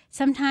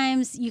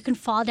sometimes you can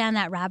fall down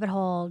that rabbit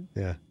hole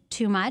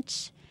too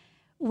much,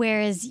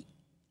 whereas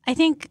I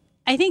think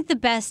the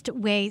best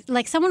way,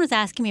 like someone was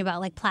asking me about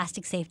like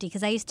plastic safety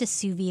because I used to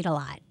sous vide a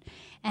lot.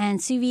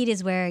 And sous vide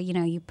is where,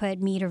 you put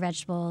meat or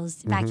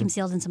vegetables vacuum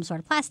sealed in some sort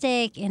of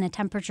plastic in a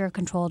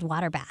temperature-controlled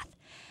water bath.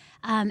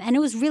 And it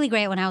was really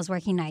great when I was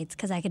working nights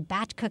because I could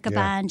batch cook a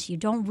bunch. You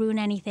don't ruin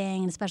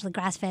anything, and especially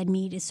grass-fed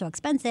meat is so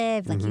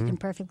expensive. Like you can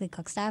perfectly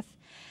cook stuff.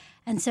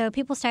 And so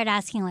people started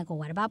asking, like, well,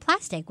 what about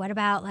plastic? What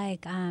about,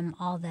 like,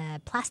 all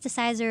the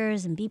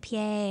plasticizers and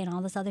BPA and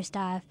all this other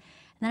stuff?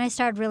 And then I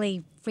started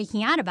really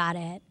freaking out about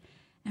it.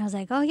 And I was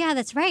like, oh, yeah,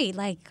 that's right.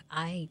 Like,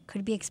 I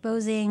could be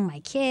exposing my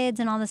kids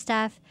and all this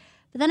stuff.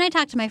 But then I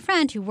talked to my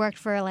friend who worked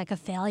for, like, a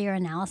failure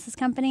analysis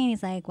company. And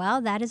he's like, well,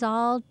 that is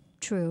all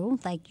true.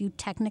 Like, you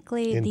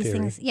technically, In these theory.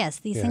 things, yes,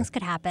 these things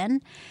could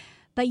happen.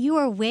 But you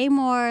are way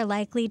more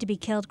likely to be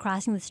killed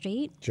crossing the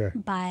street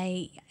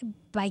by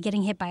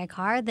getting hit by a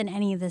car than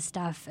any of this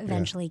stuff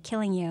eventually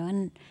killing you.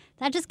 And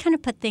that just kind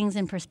of put things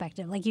in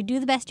perspective. Like, you do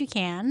the best you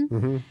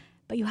can,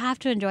 but you have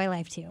to enjoy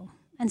life too.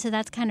 And so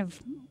that's kind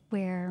of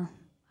where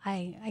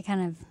I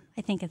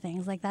think of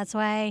things. Like, that's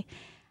why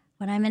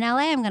when I'm in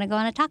LA, I'm going to go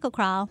on a taco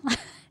crawl.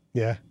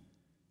 Yeah,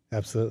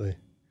 absolutely.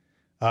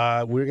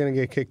 We're going to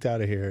get kicked out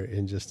of here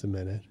in just a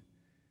minute.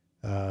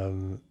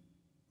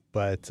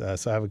 But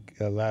so I have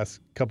a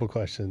last couple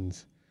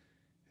questions,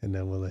 and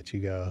then we'll let you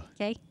go.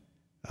 Okay.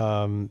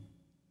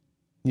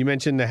 You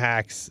mentioned the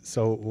hacks.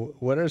 So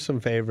what are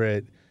some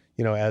favorite,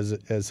 as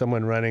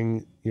someone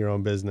running your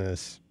own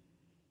business,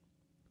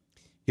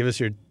 give us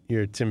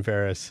your Tim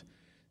Ferriss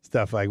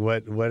stuff. Like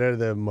what are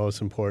the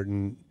most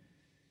important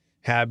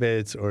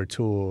habits or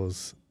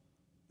tools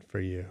for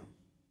you?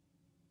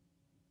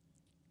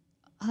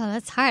 Oh,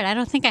 that's hard. I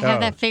don't think I have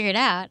that figured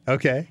out.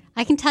 Okay.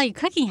 I can tell you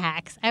cooking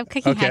hacks. I have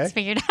cooking hacks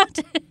figured out.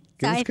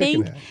 So I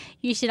think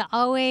you should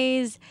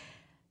always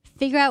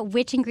figure out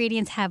which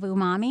ingredients have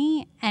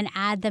umami and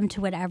add them to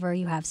whatever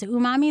you have. So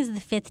umami is the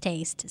fifth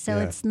taste. So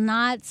it's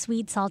not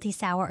sweet, salty,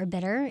 sour, or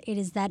bitter. It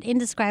is that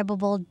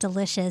indescribable,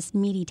 delicious,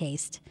 meaty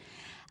taste.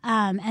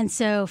 And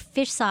so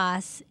fish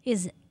sauce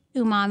is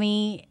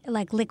umami,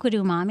 like liquid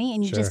umami,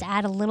 and you just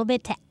add a little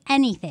bit to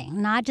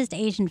anything, not just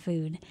Asian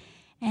food.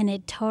 And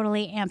it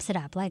totally amps it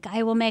up. Like,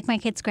 I will make my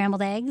kids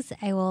scrambled eggs.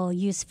 I will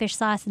use fish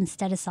sauce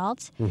instead of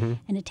salt, and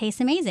it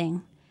tastes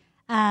amazing.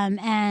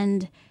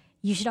 And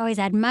you should always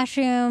add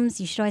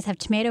mushrooms. You should always have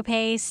tomato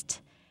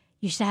paste.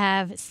 You should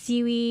have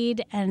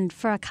seaweed and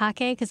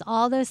furikake, because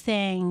all those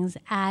things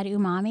add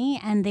umami,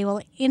 and they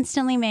will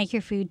instantly make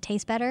your food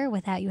taste better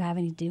without you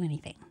having to do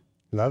anything.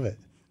 Love it.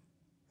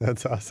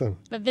 That's awesome.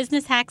 But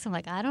business hacks, I'm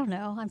like, I don't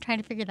know. I'm trying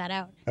to figure that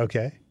out.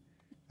 Okay.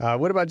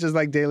 What about just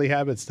like daily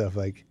habit stuff?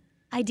 Like,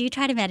 I do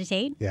try to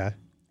meditate. Yeah.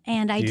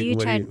 And what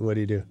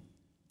do you do?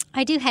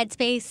 I do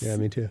Headspace. Yeah,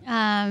 me too.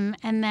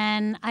 And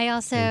then I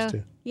also,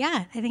 too.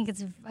 I think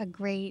it's a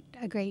great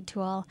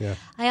tool. Yeah.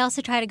 I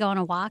also try to go on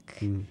a walk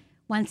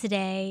once a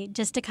day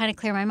just to kind of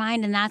clear my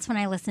mind, and that's when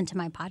I listen to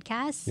my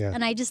podcasts. Yeah.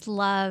 And I just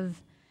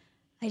love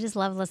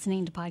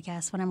listening to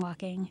podcasts when I'm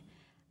walking.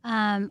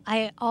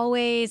 I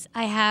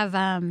have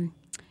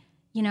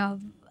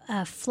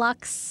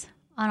Flux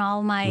on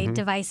all my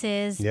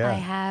devices. Yeah. I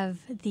have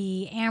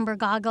the Amber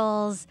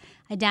goggles.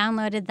 I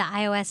downloaded the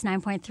iOS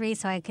 9.3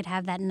 so I could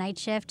have that night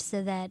shift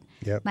so that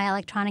my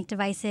electronic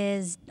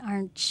devices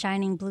aren't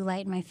shining blue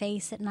light in my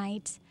face at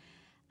night.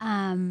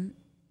 And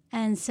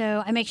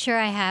so I make sure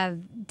I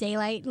have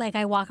daylight, like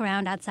I walk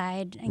around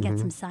outside and get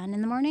some sun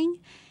in the morning.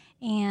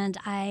 And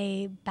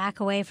I back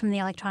away from the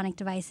electronic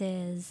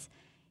devices,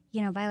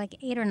 by like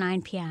 8 or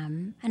 9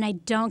 p.m. And I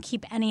don't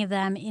keep any of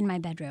them in my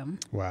bedroom.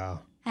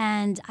 Wow.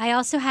 And I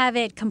also have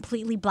it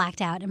completely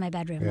blacked out in my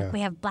bedroom. Yeah. Like, we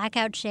have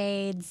blackout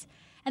shades.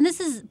 And this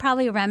is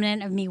probably a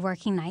remnant of me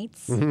working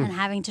nights and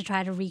having to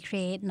try to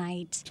recreate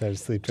night Try to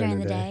sleep during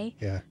the day.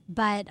 Yeah.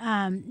 But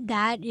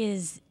that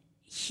is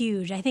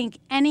huge. I think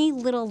any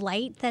little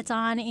light that's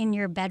on in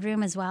your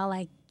bedroom as well,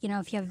 like,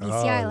 if you have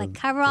VCR,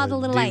 cover all the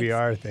little lights. The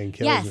DVR thing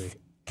kills me.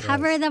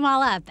 Cover them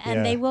all up,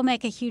 and they will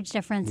make a huge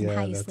difference in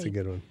how you sleep. Yeah, that's a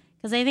good one.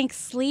 Because I think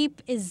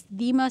sleep is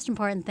the most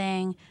important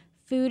thing.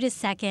 Food is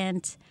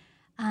second.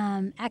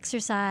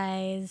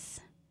 Exercise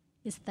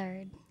is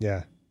third.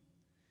 Yeah.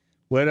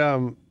 What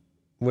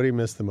do you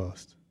miss the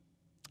most?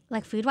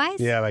 Like food-wise?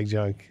 Yeah, like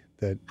junk.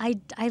 That I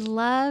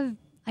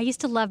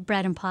used to love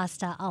bread and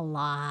pasta a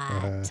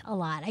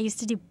lot. I used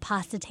to do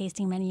pasta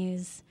tasting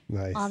menus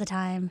all the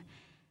time.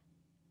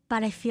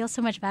 But I feel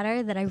so much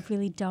better that I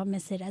really don't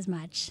miss it as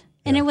much.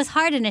 And it was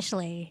hard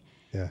initially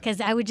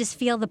because I would just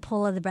feel the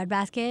pull of the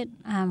breadbasket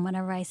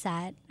whenever I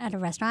sat at a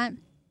restaurant.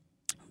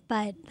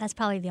 But that's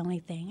probably the only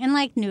thing. And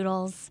like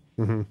noodles.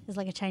 As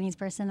like a Chinese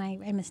person,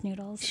 I miss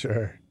noodles.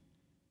 Sure.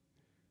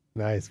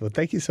 Nice. Well,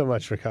 thank you so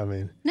much for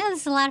coming. No,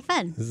 this is a lot of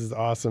fun. This is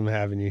awesome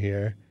having you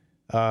here.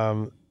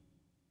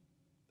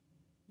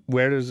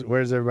 Where does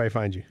everybody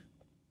find you?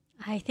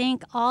 I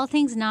think all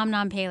things Nom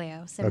Nom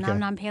Paleo. So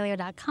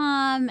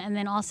nomnompaleo.com, and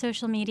then all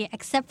social media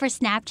except for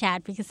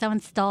Snapchat because someone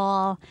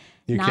stole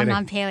Nom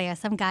Nom Paleo.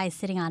 Some guy's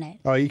sitting on it.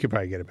 Oh, you could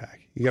probably get it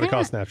back. You got to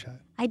call Snapchat.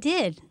 I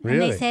did. Really?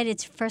 And they said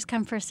it's first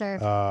come, first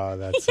serve. Oh,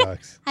 that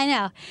sucks. I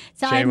know.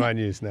 So Shame on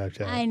you,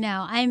 Snapchat. I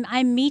know. I'm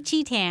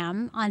Michi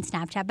Tam on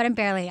Snapchat, but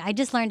I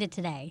just learned it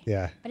today.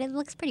 Yeah. But it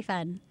looks pretty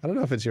fun. I don't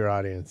know if it's your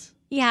audience.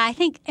 Yeah, I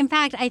think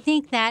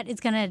that is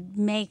going to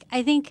make,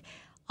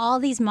 all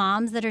these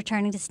moms that are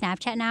turning to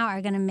Snapchat now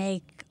are going to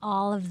make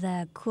all of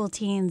the cool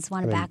teens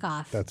want to back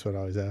off. That's what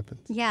always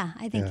happens. Yeah,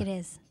 I think it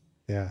is.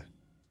 Yeah.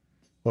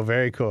 Well,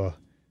 very cool.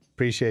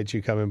 Appreciate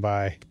you coming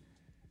by.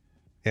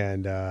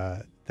 And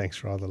thanks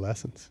for all the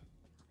lessons.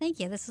 Thank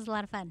you. This was a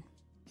lot of fun.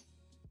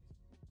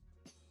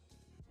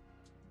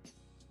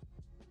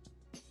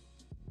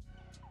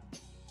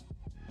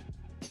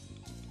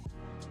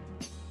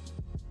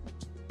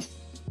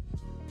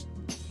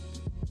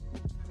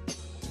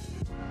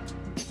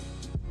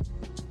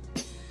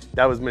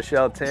 That was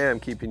Michelle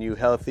Tam, keeping you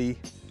healthy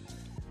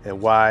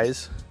and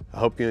wise. I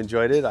hope you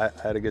enjoyed it. I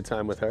had a good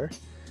time with her.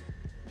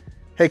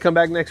 Hey, come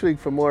back next week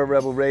for more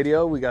Rebel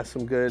Radio. We got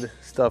some good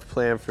stuff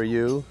planned for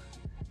you.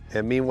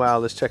 And meanwhile,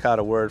 let's check out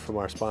a word from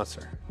our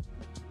sponsor.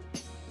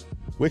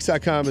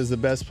 Wix.com is the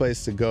best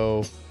place to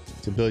go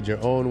to build your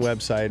own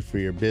website for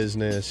your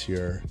business,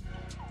 your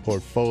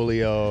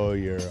portfolio,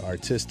 your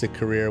artistic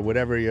career,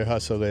 whatever your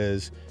hustle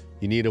is.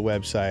 You need a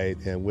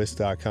website, and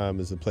Wix.com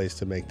is the place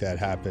to make that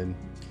happen.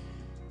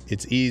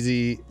 It's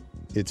easy,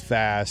 it's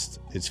fast,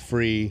 it's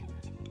free.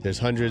 There's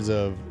hundreds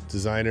of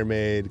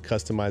designer-made,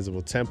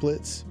 customizable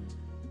templates,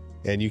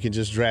 and you can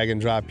just drag and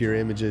drop your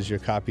images, your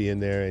copy in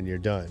there, and you're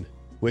done.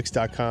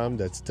 Wix.com,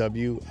 that's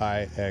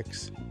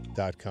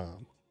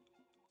Wix.com.